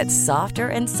sheets that get softer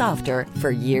and softer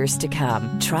for years to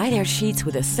come. Try their sheets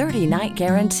with a 30-night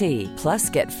guarantee. Plus,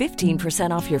 get 15%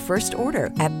 off your first order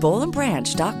at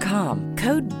bollandbranch.com.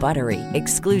 Code BUTTERY.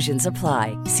 Exclusions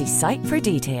apply. See site for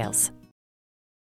details.